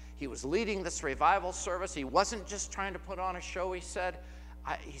 And he was leading this revival service. He wasn't just trying to put on a show, he said.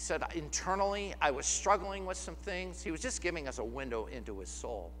 He said, internally, I was struggling with some things. He was just giving us a window into his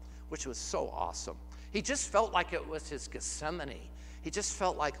soul, which was so awesome. He just felt like it was his Gethsemane. He just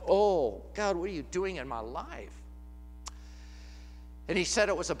felt like, oh, God, what are you doing in my life? And he said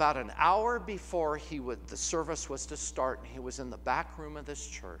it was about an hour before the service was to start, and he was in the back room of this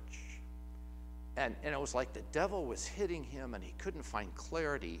church. And it was like the devil was hitting him, and he couldn't find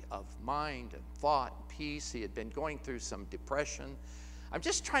clarity of mind and thought and peace. He had been going through some depression. I'm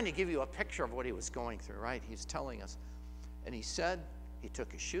just trying to give you a picture of what he was going through, right? He's telling us. And he said he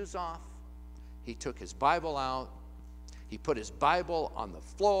took his shoes off. He took his Bible out. He put his Bible on the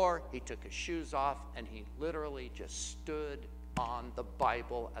floor. He took his shoes off, and he literally just stood on the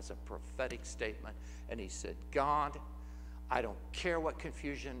Bible as a prophetic statement. And he said, God, I don't care what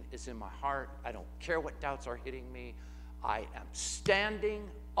confusion is in my heart. I don't care what doubts are hitting me. I am standing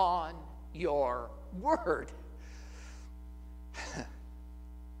on your word.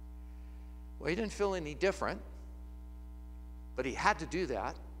 Well, he didn't feel any different, but he had to do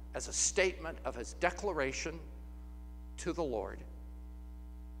that as a statement of his declaration to the Lord.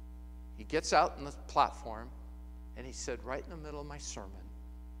 He gets out on the platform, and he said, right in the middle of my sermon,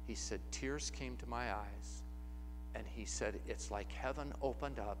 he said, tears came to my eyes. And he said, it's like heaven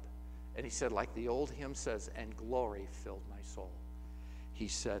opened up. And he said, like the old hymn says, and glory filled my soul. He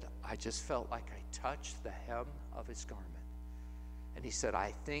said, I just felt like I touched the hem of his garment. And he said,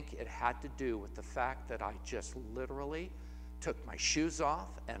 I think it had to do with the fact that I just literally took my shoes off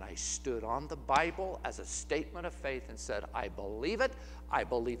and I stood on the Bible as a statement of faith and said, I believe it. I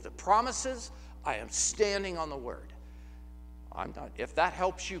believe the promises. I am standing on the word. I'm not, if that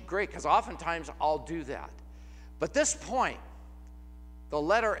helps you, great, because oftentimes I'll do that. But this point, the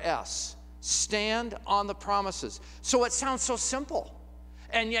letter S, stand on the promises. So it sounds so simple.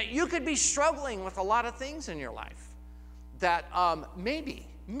 And yet you could be struggling with a lot of things in your life that maybe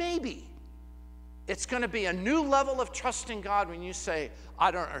it's going to be a new level of trusting God when you say,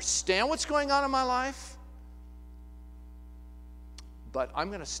 I don't understand what's going on in my life, but I'm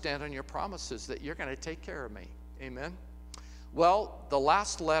going to stand on your promises that you're going to take care of me. Amen? Well, the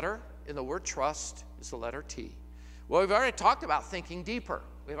last letter in the word trust is the letter T. Well, we've already talked about thinking deeper.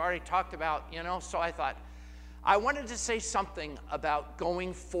 We've already talked about, so I thought, I wanted to say something about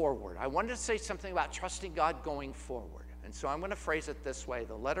going forward. I wanted to say something about trusting God going forward. And so I'm going to phrase it this way.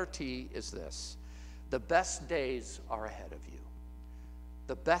 The letter T is this. The best days are ahead of you.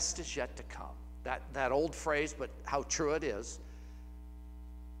 The best is yet to come. That old phrase, but how true it is.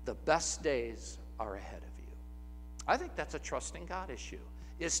 The best days are ahead of you. I think that's a trusting God issue,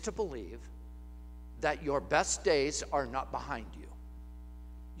 is to believe that your best days are not behind you.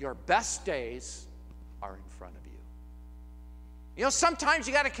 Your best days are in front of you. Sometimes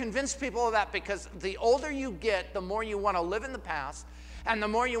you got to convince people of that, because the older you get, the more you want to live in the past, and the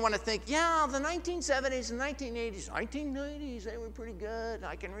more you want to think, yeah, the 1970s and 1980s, 1990s, they were pretty good.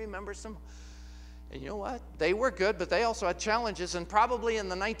 I can remember some. And you know what? They were good, but they also had challenges. And probably in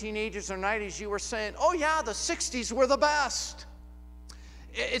the 1980s or 90s, you were saying, oh, yeah, the 60s were the best.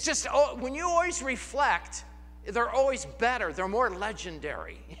 It's just, when you always reflect, they're always better. They're more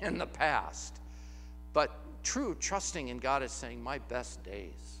legendary in the past. But true trusting in God is saying, my best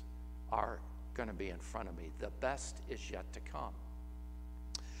days are going to be in front of me. The best is yet to come.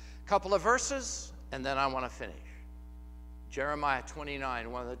 A couple of verses, and then I want to finish. Jeremiah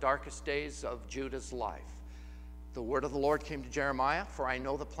 29, one of the darkest days of Judah's life. The word of the Lord came to Jeremiah, for I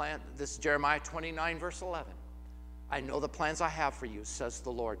know the plan. This is Jeremiah 29, verse 11. I know the plans I have for you, says the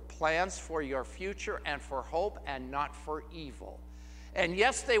Lord. Plans for your future and for hope and not for evil. And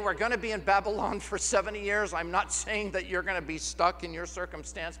yes, they were going to be in Babylon for 70 years. I'm not saying that you're going to be stuck in your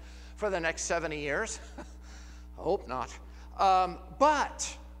circumstance for the next 70 years. I hope not.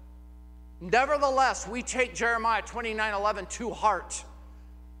 But nevertheless, we take Jeremiah 29:11 to heart.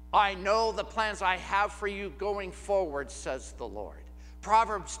 I know the plans I have for you going forward, says the Lord.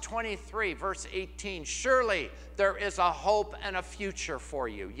 Proverbs 23, verse 18, surely there is a hope and a future for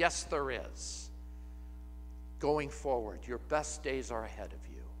you. Yes, there is. Going forward, your best days are ahead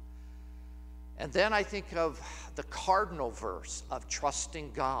of you. And then I think of the cardinal verse of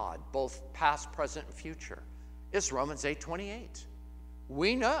trusting God, both past, present, and future, is Romans 8:28.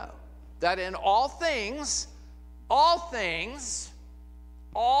 We know that in all things,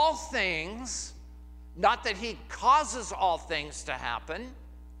 not that he causes all things to happen,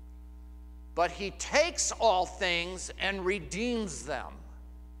 but he takes all things and redeems them.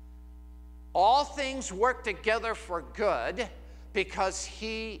 All things work together for good because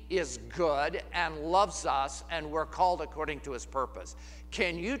he is good and loves us, and we're called according to his purpose.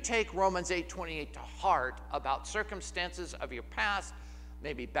 Can you take Romans 8:28 to heart about circumstances of your past,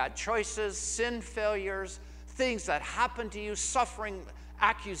 maybe bad choices, sin failures, things that happen to you, suffering,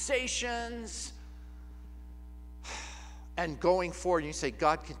 accusations, and going forward, you say,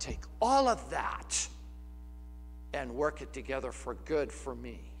 God can take all of that and work it together for good for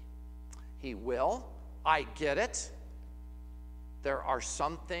me. He will. I get it. There are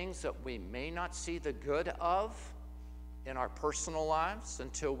some things that we may not see the good of in our personal lives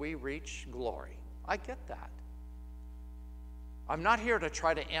until we reach glory. I get that. I'm not here to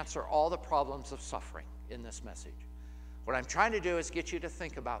try to answer all the problems of suffering in this message. What I'm trying to do is get you to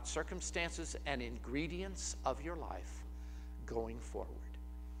think about circumstances and ingredients of your life going forward.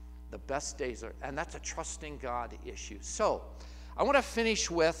 The best days are, and that's a trusting God issue. So I want to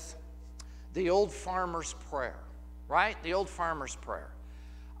finish with the old farmer's prayer, right? The old farmer's prayer.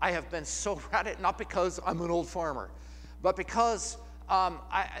 I have been so at it, not because I'm an old farmer, but because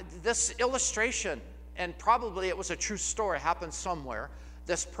this illustration, and probably it was a true story, happened somewhere.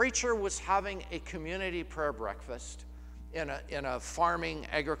 This preacher was having a community prayer breakfast, in a farming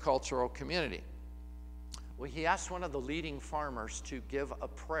agricultural community. Well, he asked one of the leading farmers to give a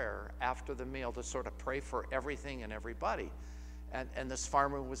prayer after the meal to sort of pray for everything and everybody. And this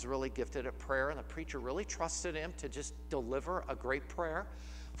farmer was really gifted at prayer, and the preacher really trusted him to just deliver a great prayer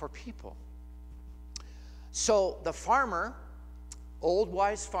for people. So the farmer, old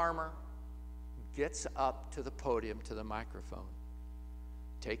wise farmer, gets up to the podium, to the microphone,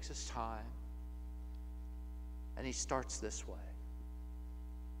 takes his time, and he starts this way.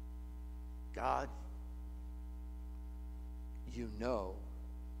 God, you know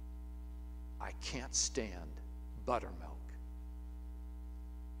I can't stand buttermilk.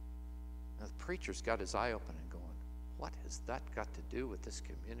 Now the preacher's got his eye open and going, what has that got to do with this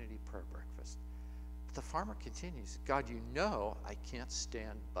community prayer breakfast? But the farmer continues, God, you know I can't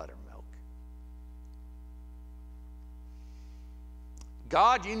stand buttermilk.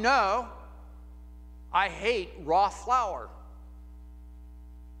 God, you know I hate raw flour.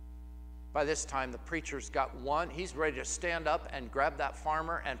 By this time, the preacher's got one. He's ready to stand up and grab that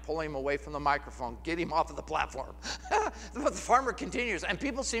farmer and pull him away from the microphone, get him off of the platform. But the farmer continues, and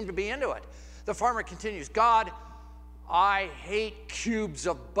people seem to be into it. The farmer continues, God, I hate cubes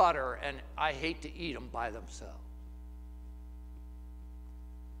of butter, and I hate to eat them by themselves.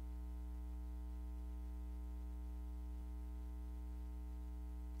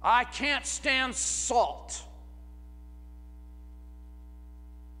 I can't stand salt.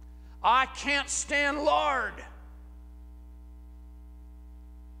 I can't stand lard.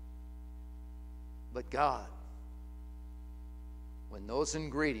 But God, when those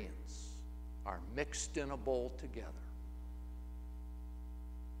ingredients are mixed in a bowl together,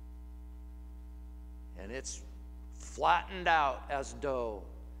 and it's flattened out as dough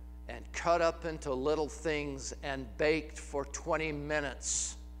and cut up into little things and baked for 20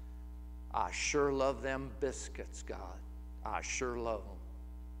 minutes, I sure love them biscuits, God. I sure love them.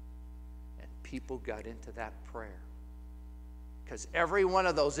 And people got into that prayer. Because every one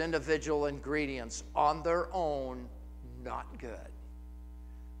of those individual ingredients on their own, not good.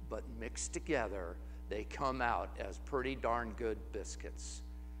 But mixed together, they come out as pretty darn good biscuits.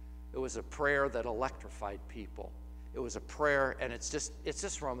 It was a prayer that electrified people. It was a prayer, and it's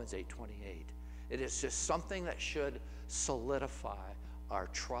just Romans 8:28. It is just something that should solidify our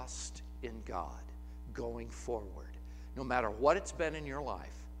trust in God going forward. No matter what it's been in your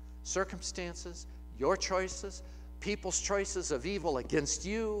life, circumstances, your choices, people's choices of evil against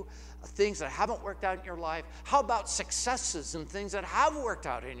you, things that haven't worked out in your life. How about successes and things that have worked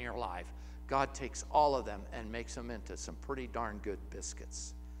out in your life? God takes all of them and makes them into some pretty darn good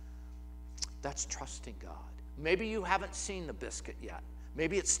biscuits. That's trusting God. Maybe you haven't seen the biscuit yet.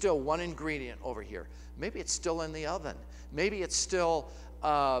 Maybe it's still one ingredient over here. Maybe it's still in the oven. Maybe it's still,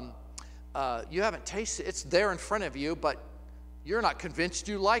 you haven't tasted it. It's there in front of you, but you're not convinced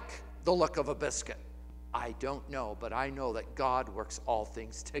you like the look of a biscuit. I don't know, but I know that God works all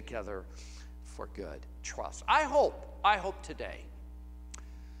things together for good. Trust. I hope today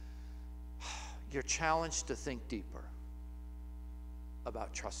you're challenged to think deeper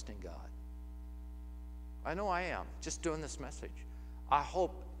about trusting God. I know I am, just doing this message. I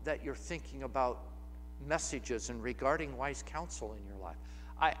hope that you're thinking about messages and regarding wise counsel in your life.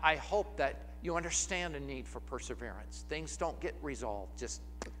 I hope that you understand a need for perseverance. Things don't get resolved just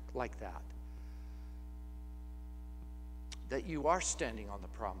like that. That you are standing on the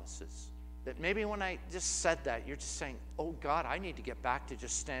promises. That maybe when I just said that, you're just saying, oh God, I need to get back to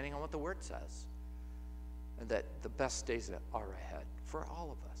just standing on what the Word says. And that the best days are ahead for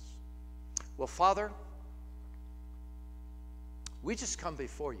all of us. Well, Father, we just come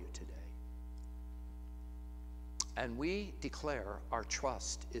before you today. And we declare our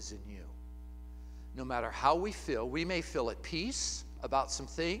trust is in you. No matter how we feel, we may feel at peace about some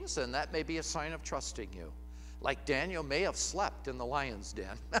things, and that may be a sign of trusting you. Like Daniel may have slept in the lion's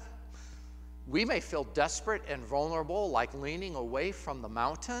den. We may feel desperate and vulnerable, like leaning away from the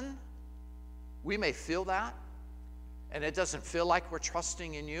mountain. We may feel that, and it doesn't feel like we're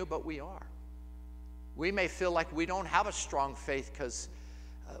trusting in you, but we are. We may feel like we don't have a strong faith because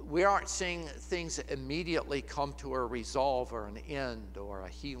we aren't seeing things immediately come to a resolve or an end or a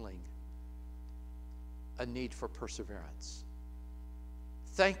healing, a need for perseverance.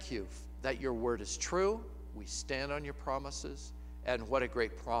 Thank you that your word is true. We stand on your promises, and what a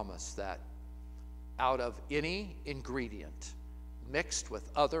great promise that out of any ingredient mixed with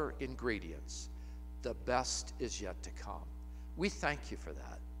other ingredients, the best is yet to come. We thank you for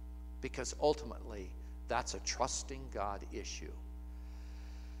that, because ultimately that's a trusting God issue.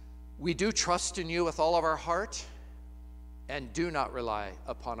 We do trust in you with all of our heart and do not rely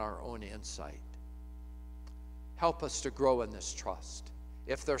upon our own insight. help us to grow in this trust.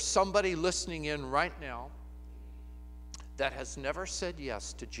 If there's somebody listening in right now that has never said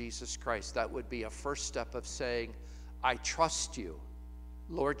yes to Jesus Christ, that would be a first step of saying, I trust you,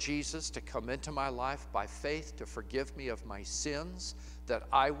 Lord Jesus, to come into my life by faith, to forgive me of my sins, that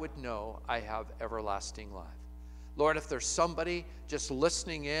I would know I have everlasting life. Lord, if there's somebody just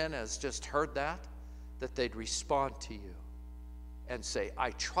listening in has just heard that they'd respond to you and say,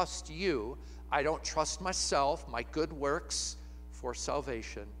 I trust you. I don't trust myself, my good works for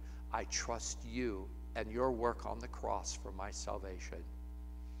salvation. I trust you and your work on the cross for my salvation.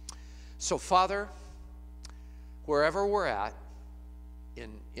 So, Father, wherever we're at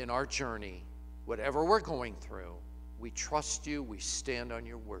in our journey, whatever we're going through, we trust you, we stand on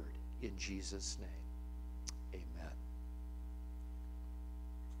your word in Jesus' name.